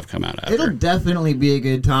videos and stuff come out after. It'll definitely be a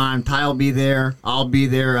good time. Ty will be there. I'll be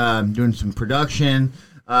there doing some production.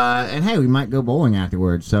 And hey, we might go bowling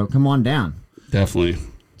afterwards, so come on down. Definitely.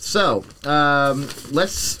 So,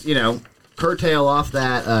 let's, curtail off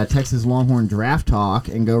that Texas Longhorn draft talk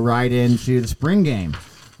and go right into the spring game,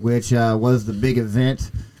 which was the big event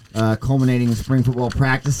culminating in spring football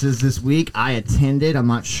practices this week. I attended. I'm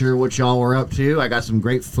not sure what y'all were up to. I got some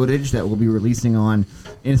great footage that we'll be releasing on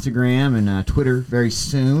Instagram and Twitter very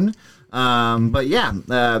soon. But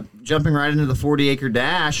yeah, jumping right into the 40-acre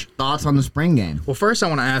dash, thoughts on the spring game? Well, first I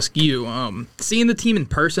want to ask you, seeing the team in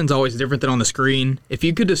person is always different than on the screen. If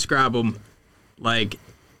you could describe them, and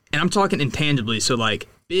I'm talking intangibly, so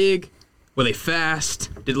big, were they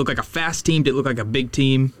fast? Did it look like a fast team? Did it look like a big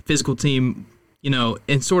team, physical team?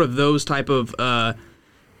 And sort of those type of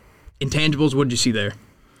intangibles, what did you see there?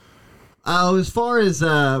 As far as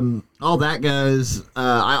all that goes,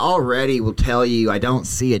 I already will tell you I don't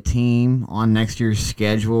see a team on next year's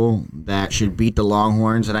schedule that should beat the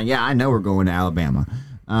Longhorns. And I know we're going to Alabama.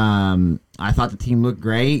 I thought the team looked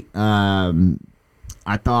great.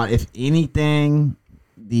 I thought, if anything,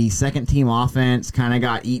 the second team offense kind of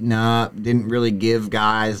got eaten up. Didn't really give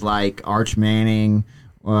guys like Arch Manning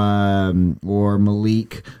or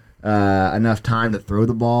Malik enough time to throw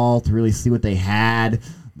the ball to really see what they had.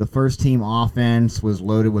 The first team offense was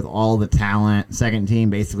loaded with all the talent. Second team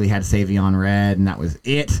basically had Savion Red, and that was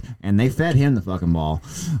it. And they fed him the fucking ball.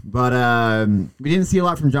 But we didn't see a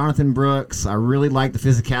lot from Jonathan Brooks. I really like the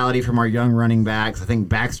physicality from our young running backs. I think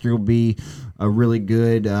Baxter will be a really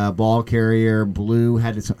good ball carrier. Blue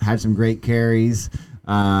had some great carries.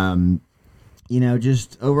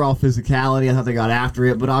 Just overall physicality. I thought they got after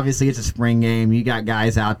it, but obviously it's a spring game. You got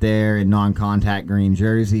guys out there in non-contact green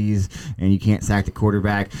jerseys, and you can't sack the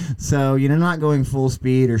quarterback. So, not going full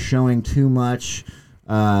speed or showing too much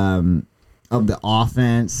of the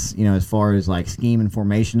offense, as far as like scheme and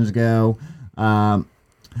formations go.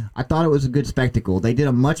 I thought it was a good spectacle. They did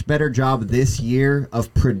a much better job this year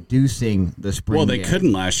of producing the spring Well, they game.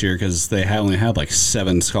 couldn't last year because they only had like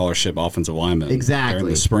 7 scholarship offensive linemen during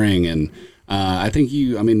the spring. And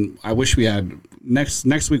I wish we had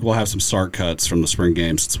next week. We'll have some start cuts from the spring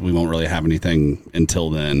games since we won't really have anything until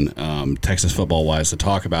then, Texas football wise, to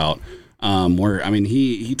talk about.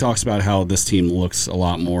 He talks about how this team looks a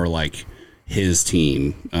lot more like his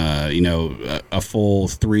team. A full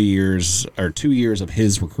 3 years or 2 years of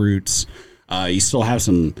his recruits. You still have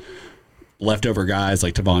some leftover guys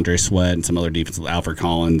like Tavondre Sweat and some other defensive, Alfred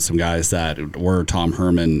Collins, some guys that were Tom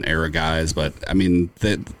Herman era guys, but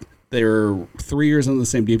they're 3 years under the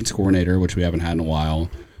same defense coordinator, which we haven't had in a while.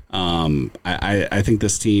 I think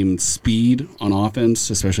this team's speed on offense,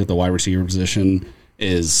 especially at the wide receiver position,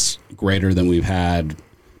 is greater than we've had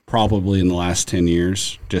probably in the last 10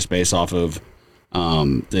 years, just based off of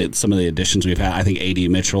some of the additions we've had. I think A.D.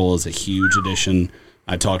 Mitchell is a huge addition.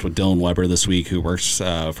 I talked with Dylan Weber this week, who works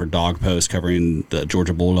for Dog Post covering the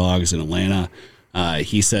Georgia Bulldogs in Atlanta.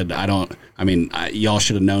 He said, y'all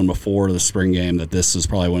should have known before the spring game that this was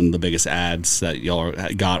probably one of the biggest ads that y'all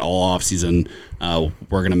got all offseason.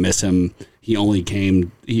 We're going to miss him.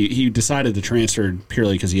 He decided to transfer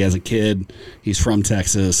purely because he has a kid. He's from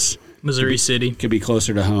Texas. Missouri City. Could be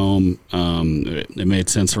closer to home. It made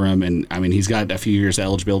sense for him. And, he's got a few years of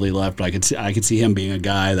eligibility left, but I could see him being a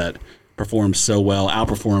guy that performs so well,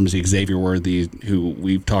 outperforms Xavier Worthy, who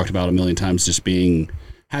we've talked about a million times, just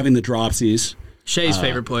having the dropsies. Shay's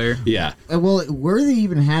favorite player. Yeah. Well, Worthy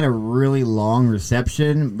even had a really long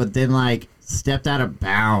reception, but then, stepped out of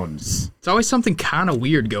bounds. It's always something kind of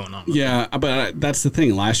weird going on. Yeah, but that's the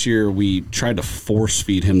thing. Last year, we tried to force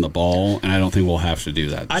feed him the ball, and I don't think we'll have to do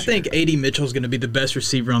that this year. think A.D. Mitchell's going to be the best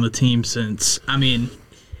receiver on the team since,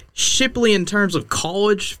 Shipley in terms of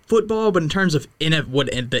college football, but in terms of what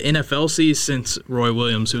the NFL sees since Roy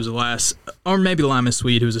Williams, who was the last, or maybe Lyman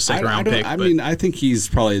Sweed, who was a second-round pick. I think he's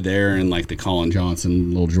probably there in the Colin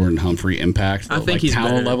Johnson, little Jordan Humphrey impact. I think he's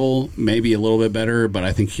talent better. level, maybe a little bit better, but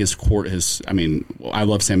I think his court I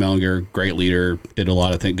love Sam Ehlinger, great leader, did a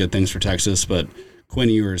lot of good things for Texas, but Quinn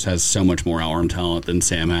Ewers has so much more arm talent than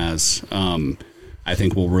Sam has. I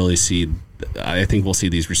think we'll see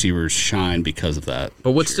these receivers shine because of that.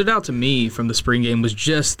 But what stood out to me from the spring game was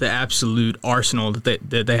just the absolute arsenal that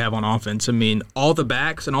they have on offense. All the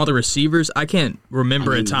backs and all the receivers, I can't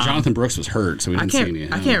remember a time. Jonathan Brooks was hurt, so we didn't see any of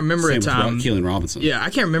him. I can't remember Same a time. with Keelan Robinson. Yeah,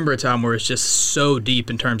 I can't remember a time where it's just so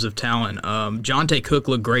deep in terms of talent. Jonte Cook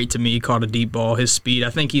looked great to me, caught a deep ball. His speed,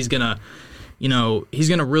 I think he's going to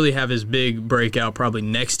really have his big breakout probably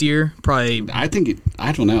next year. I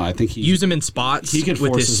don't know. I think he use him in spots. He could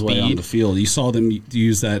with force his his speed. way on the field. You saw them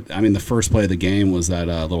use that. The first play of the game was that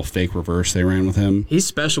little fake reverse they ran with him. He's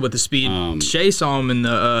special with the speed. Shay saw him in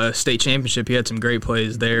the state championship. He had some great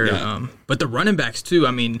plays there. Yeah. But the running backs too.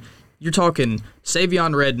 You're talking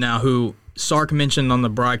Savion Red now, who Sark mentioned on the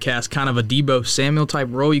broadcast, kind of a Debo Samuel type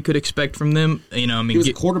role you could expect from them. He was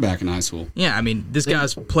a quarterback in high school. Yeah, this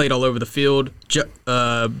guy's played all over the field.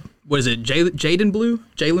 What is it, Jaden Blue?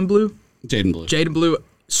 Jaden Blue,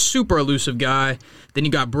 super elusive guy. Then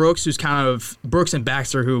you got Brooks, who's kind of Brooks and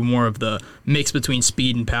Baxter, who are more of the mix between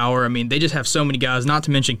speed and power. I mean, they just have so many guys, not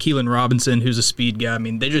to mention Keelan Robinson, who's a speed guy. I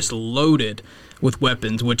mean, they're just loaded with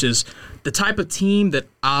weapons, which is the type of team that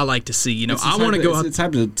I like to see. I want to go up. It's the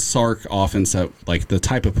type of Sark offense that, like, the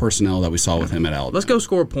type of personnel that we saw with him at Alabama. Let's go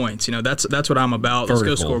score points. That's what I'm about. Vertical.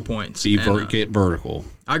 Let's go score points. Get vertical.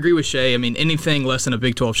 I agree with Shay. I mean, anything less than a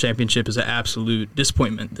Big 12 championship is an absolute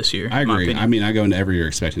disappointment this year. I agree. I mean, I go into every year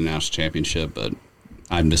expecting a national championship, but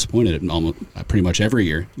I'm disappointed almost pretty much every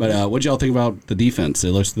year. But what did y'all think about the defense?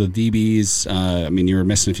 It looks the DBs. I mean, you were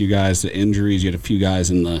missing a few guys. The injuries. You had a few guys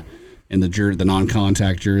in the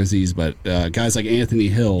non-contact jerseys, but guys like Anthony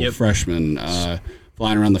Hill, freshman,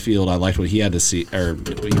 flying around the field. I liked what he had to see, or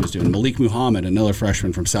what he was doing. Malik Muhammad, another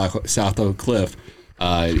freshman from South Oak Cliff.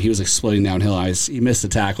 He was exploding downhill. He missed a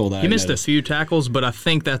tackle. He missed a few tackles, but I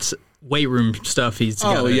think that's weight room stuff. He's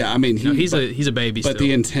I mean, he's a baby. But still.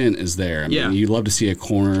 the intent is there. I mean, you'd love to see a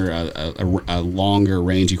corner, a longer,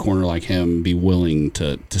 rangy corner like him, be willing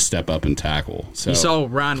to step up and tackle. So you saw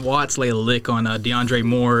Ryan Watts lay a lick on DeAndre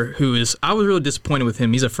Moore, I was really disappointed with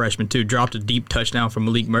him. He's a freshman too. Dropped a deep touchdown from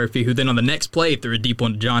Malik Murphy, who then on the next play threw a deep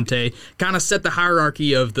one to Jonte. Kind of set the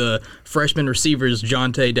hierarchy of the freshman receivers.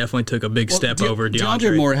 Jonte definitely took a big step over DeAndre.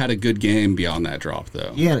 DeAndre Moore had a good game beyond that drop,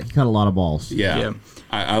 though. Yeah, he caught a lot of balls. Yeah.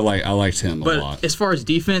 I liked him a lot. But as far as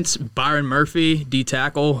defense, Byron Murphy,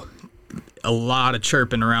 D-tackle, a lot of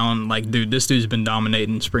chirping around. Like, dude, this dude's been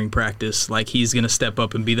dominating spring practice. Like, he's going to step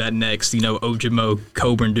up and be that next, Ojimo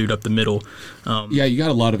Coburn dude up the middle. You got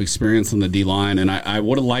a lot of experience on the D-line, and I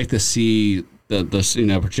would have liked to see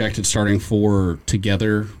the projected starting four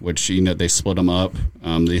together, which they split them up.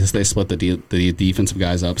 They split the defensive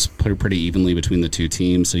guys up pretty evenly between the two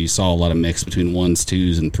teams, so you saw a lot of mix between ones,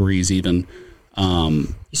 twos, and threes even. You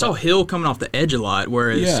saw Hill coming off the edge a lot,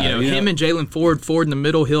 whereas him and Jalen Ford in the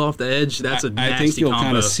middle, Hill off the edge. That's a nasty combo. I think you'll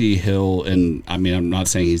kind of see Hill, and I mean, I'm not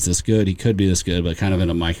saying he's this good. He could be this good, but kind of in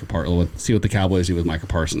a Micah Parsons. See what the Cowboys do with Micah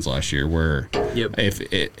Parsons last year, where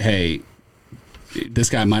this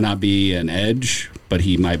guy might not be an edge, but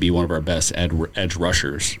he might be one of our best edge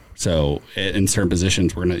rushers. So in certain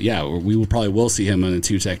positions, we probably will see him in a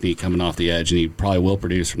two technique coming off the edge, and he probably will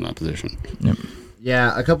produce from that position. Yep.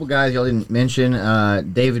 Yeah, a couple guys y'all didn't mention.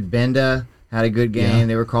 David Benda had a good game. Yeah.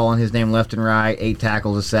 They were calling his name left and right. 8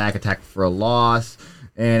 tackles, a sack, a tackle for a loss.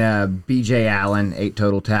 And B.J. Allen, 8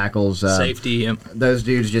 total tackles. Safety, yep. Those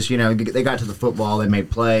dudes just, they got to the football. They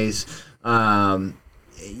made plays.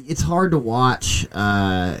 It's hard to watch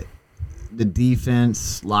the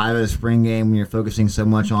defense live at a spring game when you're focusing so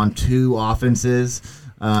much on 2 offenses.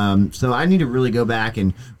 So I need to really go back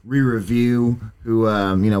and re-review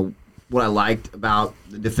who, what I liked about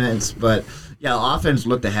the defense. But, the offense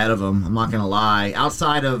looked ahead of them. I'm not going to lie.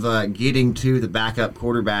 Outside of getting to the backup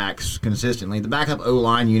quarterbacks consistently, the backup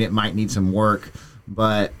O-line unit might need some work.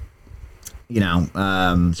 But,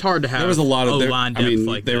 it's hard to have. There was a lot of O-line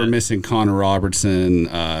depth they were missing Connor Robertson.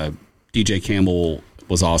 DJ Campbell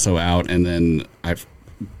was also out. And then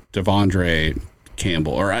Devondre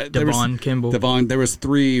Campbell Campbell. There was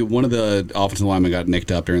 3. One of the offensive linemen got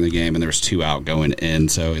nicked up during the game, and there was 2 out going in.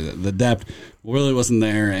 So the depth really wasn't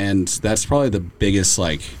there, and that's probably the biggest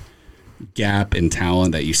gap in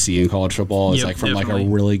talent that you see in college football. It's definitely. A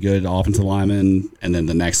really good offensive lineman, and then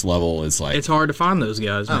the next level is it's hard to find those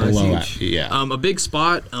guys. A big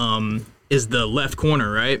spot is the left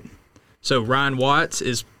corner, right? So Ryan Watts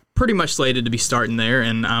is pretty much slated to be starting there,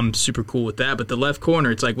 and I'm super cool with that. But the left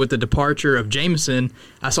corner, it's like with the departure of Jameson,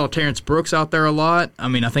 I saw Terrence Brooks out there a lot. I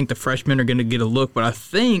mean, I think the freshmen are going to get a look, but I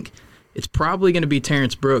think it's probably going to be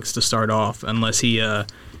Terrence Brooks to start off, unless he or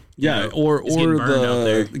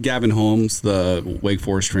the Gavin Holmes, the Wake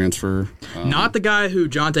Forest transfer. Not the guy who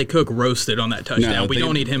Jonte Cook roasted on that touchdown. No, we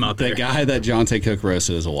don't need him out there. The guy that Jonte Cook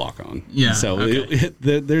roasted is a walk-on. Yeah. So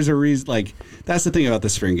there's a reason. That's the thing about the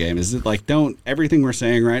spring game is that don't everything we're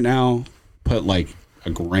saying right now put a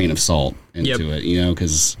grain of salt into it,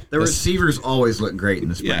 because the receivers always look great in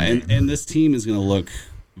the spring game. And this team is going to look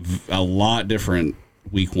a lot different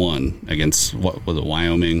week 1 against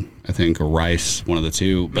Wyoming, I think, or Rice, one of the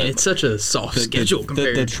two. But it's such a soft schedule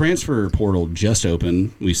compared. The transfer portal just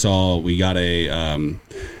opened. We got a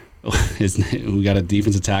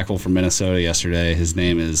defensive tackle from Minnesota yesterday. His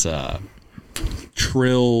name is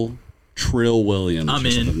Trill Williams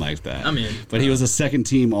or something like that. I'm in. But he was a second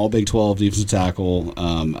team All Big 12 defensive tackle.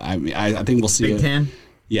 I think we'll see Big 10.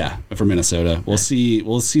 Yeah, for Minnesota, we'll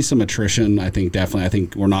see some attrition. I think definitely. I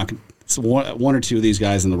think we're not. So one or two of these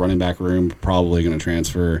guys in the running back room probably going to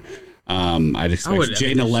transfer. I'd expect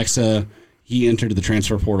Jaden Alexa he entered the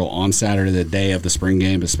transfer portal on Saturday, the day of the spring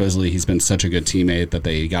game, but supposedly he's been such a good teammate that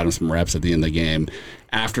they got him some reps at the end of the game.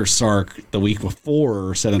 After Sark, the week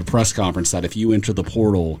before, said in a press conference that if you enter the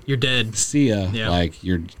portal, you're dead. See ya. Yeah. Like,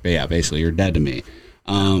 basically, you're dead to me.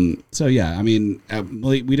 So, yeah, I mean,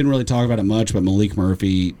 Malik, we didn't really talk about it much, but Malik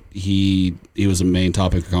Murphy, he was a main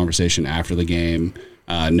topic of conversation after the game.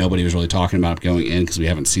 Nobody was really talking about him going in because we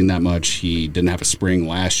haven't seen that much. He didn't have a spring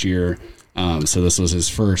last year. So this was his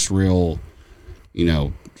first real, he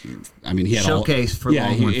had showcase for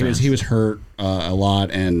Longhorn fans. He was hurt a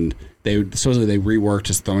lot, and they reworked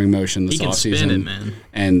his throwing motion this offseason. He can spin it, man.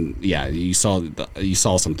 And yeah, you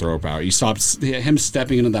saw some throw power. You saw him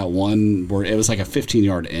stepping into that one where it was like a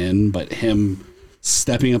 15-yard in, but him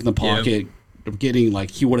stepping up in the pocket, getting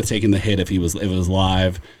like he would have taken the hit if it was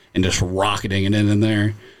live, and just rocketing it in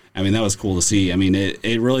there. I mean, that was cool to see. I mean,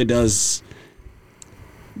 it really does.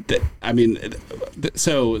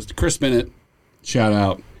 So Chris Bennett, shout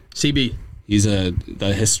out CB. He's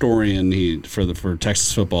the historian for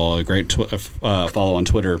Texas football, a great follow on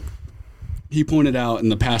Twitter. He pointed out in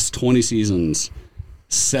the past 20 seasons,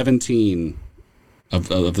 17 of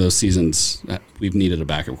those seasons, we've needed a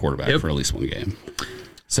backup quarterback for at least one game.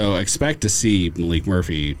 So expect to see Malik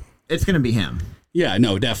Murphy. It's going to be him. Yeah,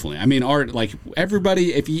 no, definitely. I mean,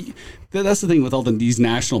 everybody, that's the thing with all these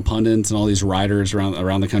national pundits and all these writers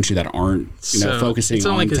around the country that aren't focusing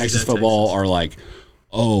on Texas football are like,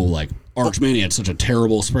 Arch Manning had such a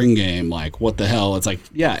terrible spring game. Like, what the hell? It's like,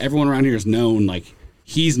 yeah, everyone around here is known. Like,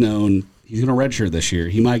 he's known. He's going to redshirt this year.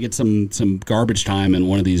 He might get some garbage time in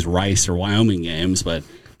one of these Rice or Wyoming games, but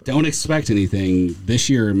don't expect anything this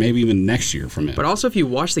year, maybe even next year from him. But also, if you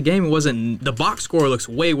watch the game, the box score looks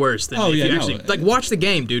way worse than watch the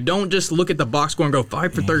game, dude. Don't just look at the box score and go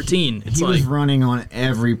 5 for 13. He was running on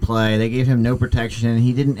every play. They gave him no protection.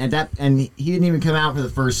 He didn't even come out for the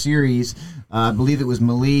first series. I believe it was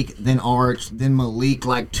Malik, then Arch, then Malik,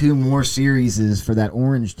 like 2 more series for that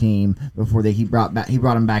Orange team before he brought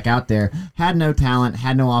him back out there. Had no talent,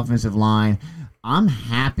 had no offensive line. I'm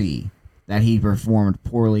happy that he performed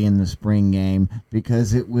poorly in the spring game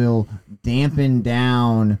because it will dampen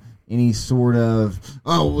down any sort of,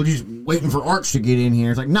 we're just waiting for Arch to get in here.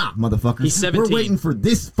 It's like, nah, motherfucker. He's 17. We're waiting for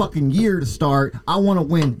this fucking year to start. I want to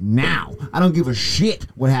win now. I don't give a shit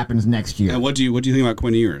what happens next year. And what do you think about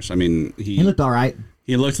Quinn Ewers? I mean, he looked all right.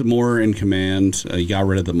 He looked more in command. He got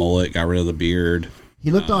rid of the mullet, got rid of the beard. He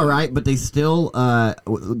looked all right, but they still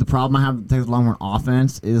the problem I have with the Texas Longhorn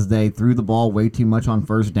offense is they threw the ball way too much on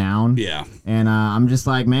first down. Yeah. And I'm just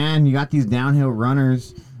like, man, you got these downhill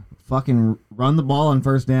runners. Fucking run the ball on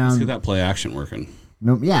first down. Let's get that play action working.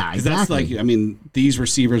 No, yeah, exactly. That's these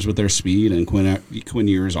receivers with their speed and Quinn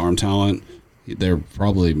Ewers' arm talent, they're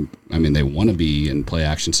probably, they want to be in play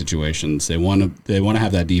action situations. They want to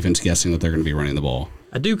have that defense guessing that they're going to be running the ball.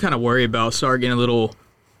 I do kind of worry about Sark getting a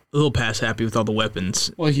little pass happy with all the weapons.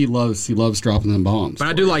 Well, he loves dropping them bombs. But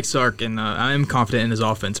I do like Sark, and I am confident in his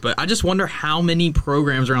offense. But I just wonder how many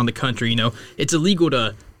programs around the country, it's illegal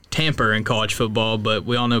to tamper in college football, but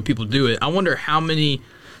we all know people do it. I wonder how many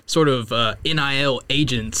sort of NIL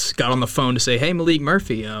agents got on the phone to say, hey, Malik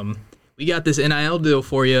Murphy, we got this NIL deal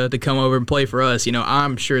for you to come over and play for us.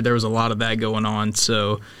 I'm sure there was a lot of that going on.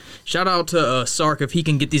 So shout out to Sark if he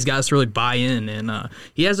can get these guys to really buy in. And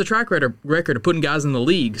he has a track record of putting guys in the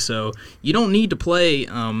league. So you don't need to play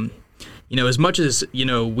as much as,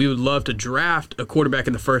 we would love to draft a quarterback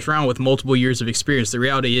in the first round with multiple years of experience, the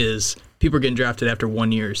reality is people are getting drafted after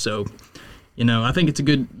 1 year. So, I think it's a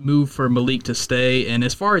good move for Malik to stay. And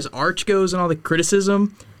as far as Arch goes and all the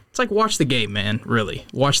criticism, it's like watch the game, man, really.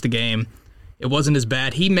 Watch the game. It wasn't as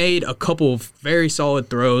bad. He made a couple of very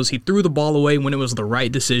solid throws. He threw the ball away when it was the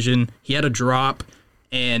right decision. He had a drop,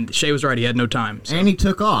 and Shay was right. He had no time. So. And he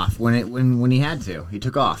took off when he had to. He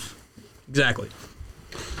took off. Exactly.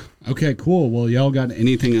 Okay, cool. Well, y'all got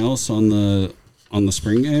anything else on the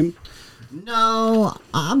spring game? No,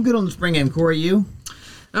 I'm good on the spring game. Kory, you?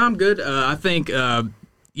 I'm good. I think, I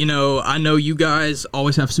know you guys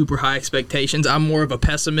always have super high expectations. I'm more of a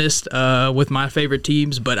pessimist with my favorite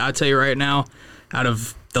teams, but I tell you right now, out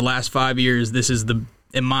of the last 5 years, this is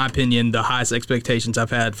in my opinion, the highest expectations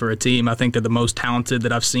I've had for a team. I think they're the most talented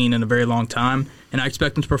that I've seen in a very long time, and I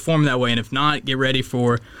expect them to perform that way. And if not, get ready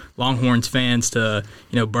for Longhorns fans to,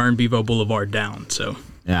 burn Bevo Boulevard down. So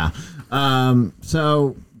yeah.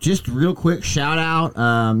 So just real quick shout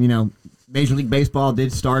out. Major League Baseball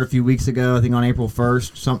did start a few weeks ago. I think on April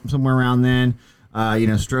 1st, somewhere around then.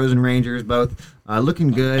 Stros and Rangers both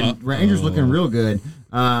looking good. Rangers looking real good.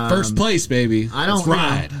 First place, baby. Let's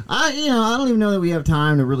ride. I don't even know that we have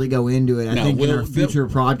time to really go into it. I think in our future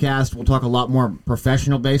podcast, we'll talk a lot more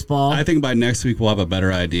professional baseball. I think by next week we'll have a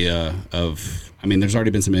better idea of. I mean, there's already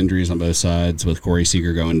been some injuries on both sides with Kory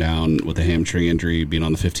Seager going down with a hamstring injury, being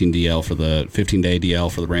on the 15-day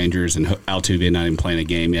DL for the Rangers, and Altuve not even playing a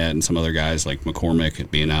game yet, and some other guys like McCormick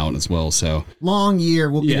being out as well. So long year,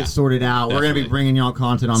 we'll get it sorted out. Definitely. We're going to be bringing y'all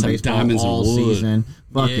content on some baseball all season.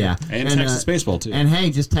 Fuck yeah. And Texas baseball, too. And, hey,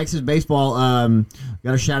 just Texas baseball.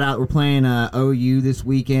 Got a shout-out. We're playing OU this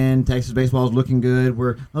weekend. Texas baseball is looking good.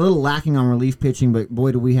 We're a little lacking on relief pitching, but,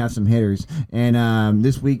 boy, do we have some hitters. And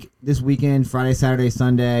this weekend, Friday, Saturday,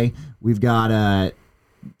 Sunday, we've got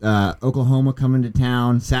Oklahoma coming to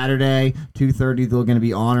town. Saturday, 2:30, they're going to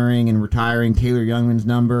be honoring and retiring Taylor Youngman's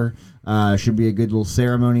number. Should be a good little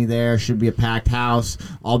ceremony there. Should be a packed house.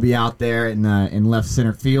 I'll be out there in left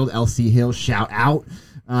center field. LC Hill, shout out.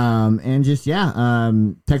 And just,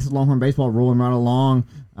 Texas Longhorn baseball rolling right along.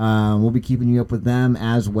 We'll be keeping you up with them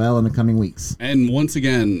as well in the coming weeks. And once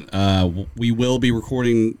again, we will be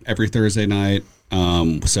recording every Thursday night.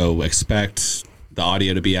 So expect the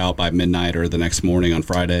audio to be out by midnight or the next morning on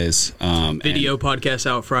Fridays. Video podcast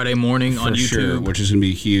out Friday morning on YouTube. Sure, which is going to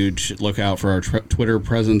be huge. Look out for our Twitter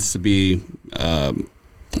presence to be,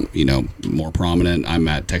 more prominent. I'm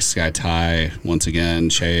at Texas Guy Ty once again.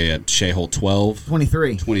 Shay at Shay Holt 12.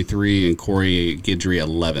 23, and Kory Guidry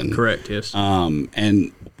 11. Correct, yes.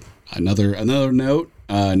 And another note,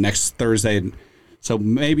 next Thursday. So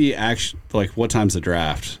maybe actually, what time's the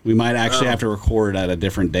draft? We might actually have to record at a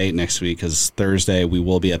different date next week because Thursday we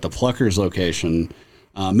will be at the Pluckers location.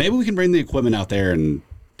 Maybe we can bring the equipment out there and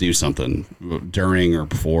do something during or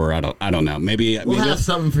before. I don't know. Maybe we'll have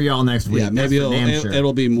something for y'all next week. Yeah, maybe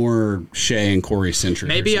it'll be more Shay and Kory centric.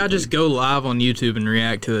 Maybe I'll just go live on YouTube and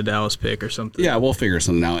react to the Dallas pick or something. Yeah, we'll figure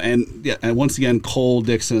something out. And once again, Cole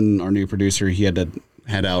Dickson, our new producer, he had to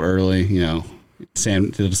head out early.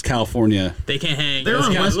 It's California. They can't hang. They're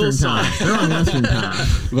on Western time.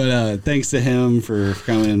 But thanks to him for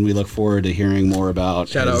coming. We look forward to hearing more about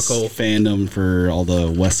his Cole fandom for all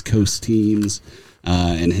the West Coast teams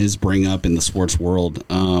and his bring up in the sports world.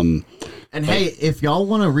 Hey, if y'all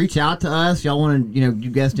want to reach out to us, y'all want to do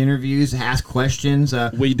guest interviews, ask questions.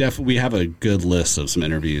 We have a good list of some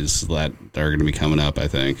interviews that are going to be coming up. I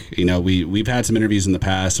think we've had some interviews in the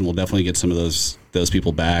past, and we'll definitely get some of those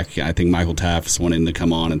people back. I think Michael Taft's wanting to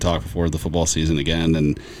come on and talk before the football season again,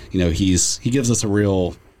 and he gives us a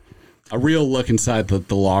real look inside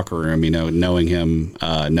the locker room. Knowing him,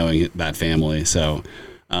 knowing that family. So.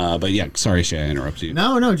 But yeah, sorry, Shay, I interrupted you.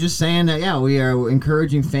 No, just saying that. We are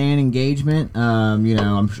encouraging fan engagement. I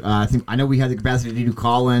know we have the capacity to do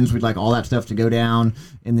call-ins. We'd like all that stuff to go down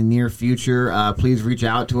in the near future. Please reach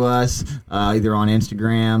out to us either on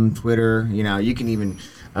Instagram, Twitter. You can even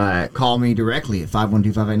call me directly at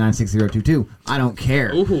 512-589-6022. I don't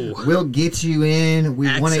care. Ooh. We'll get you in. We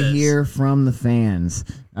want to hear from the fans.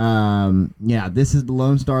 This is the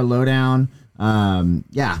Lone Star Lowdown. Ty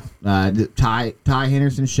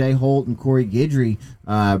Henderson, Shay Holt, and Kory Guidry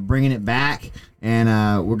bringing it back, and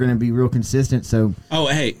we're going to be real consistent. So,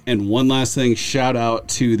 and one last thing, shout out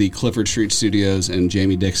to the Clifford Studios and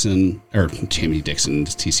Jamie Dixon,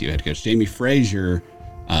 TCU head coach, Jamie Frazier,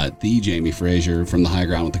 Jamie Frazier from the High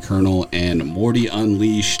Ground with the Colonel, and Morty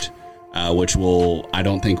Unleashed, which I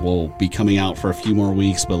don't think will be coming out for a few more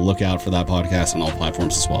weeks, but look out for that podcast on all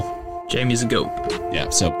platforms as well. Jamie's a goat. Yeah,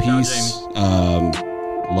 so peace.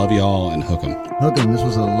 Love y'all and hook 'em. Hook 'em. This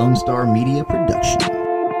was a Lone Star Media production.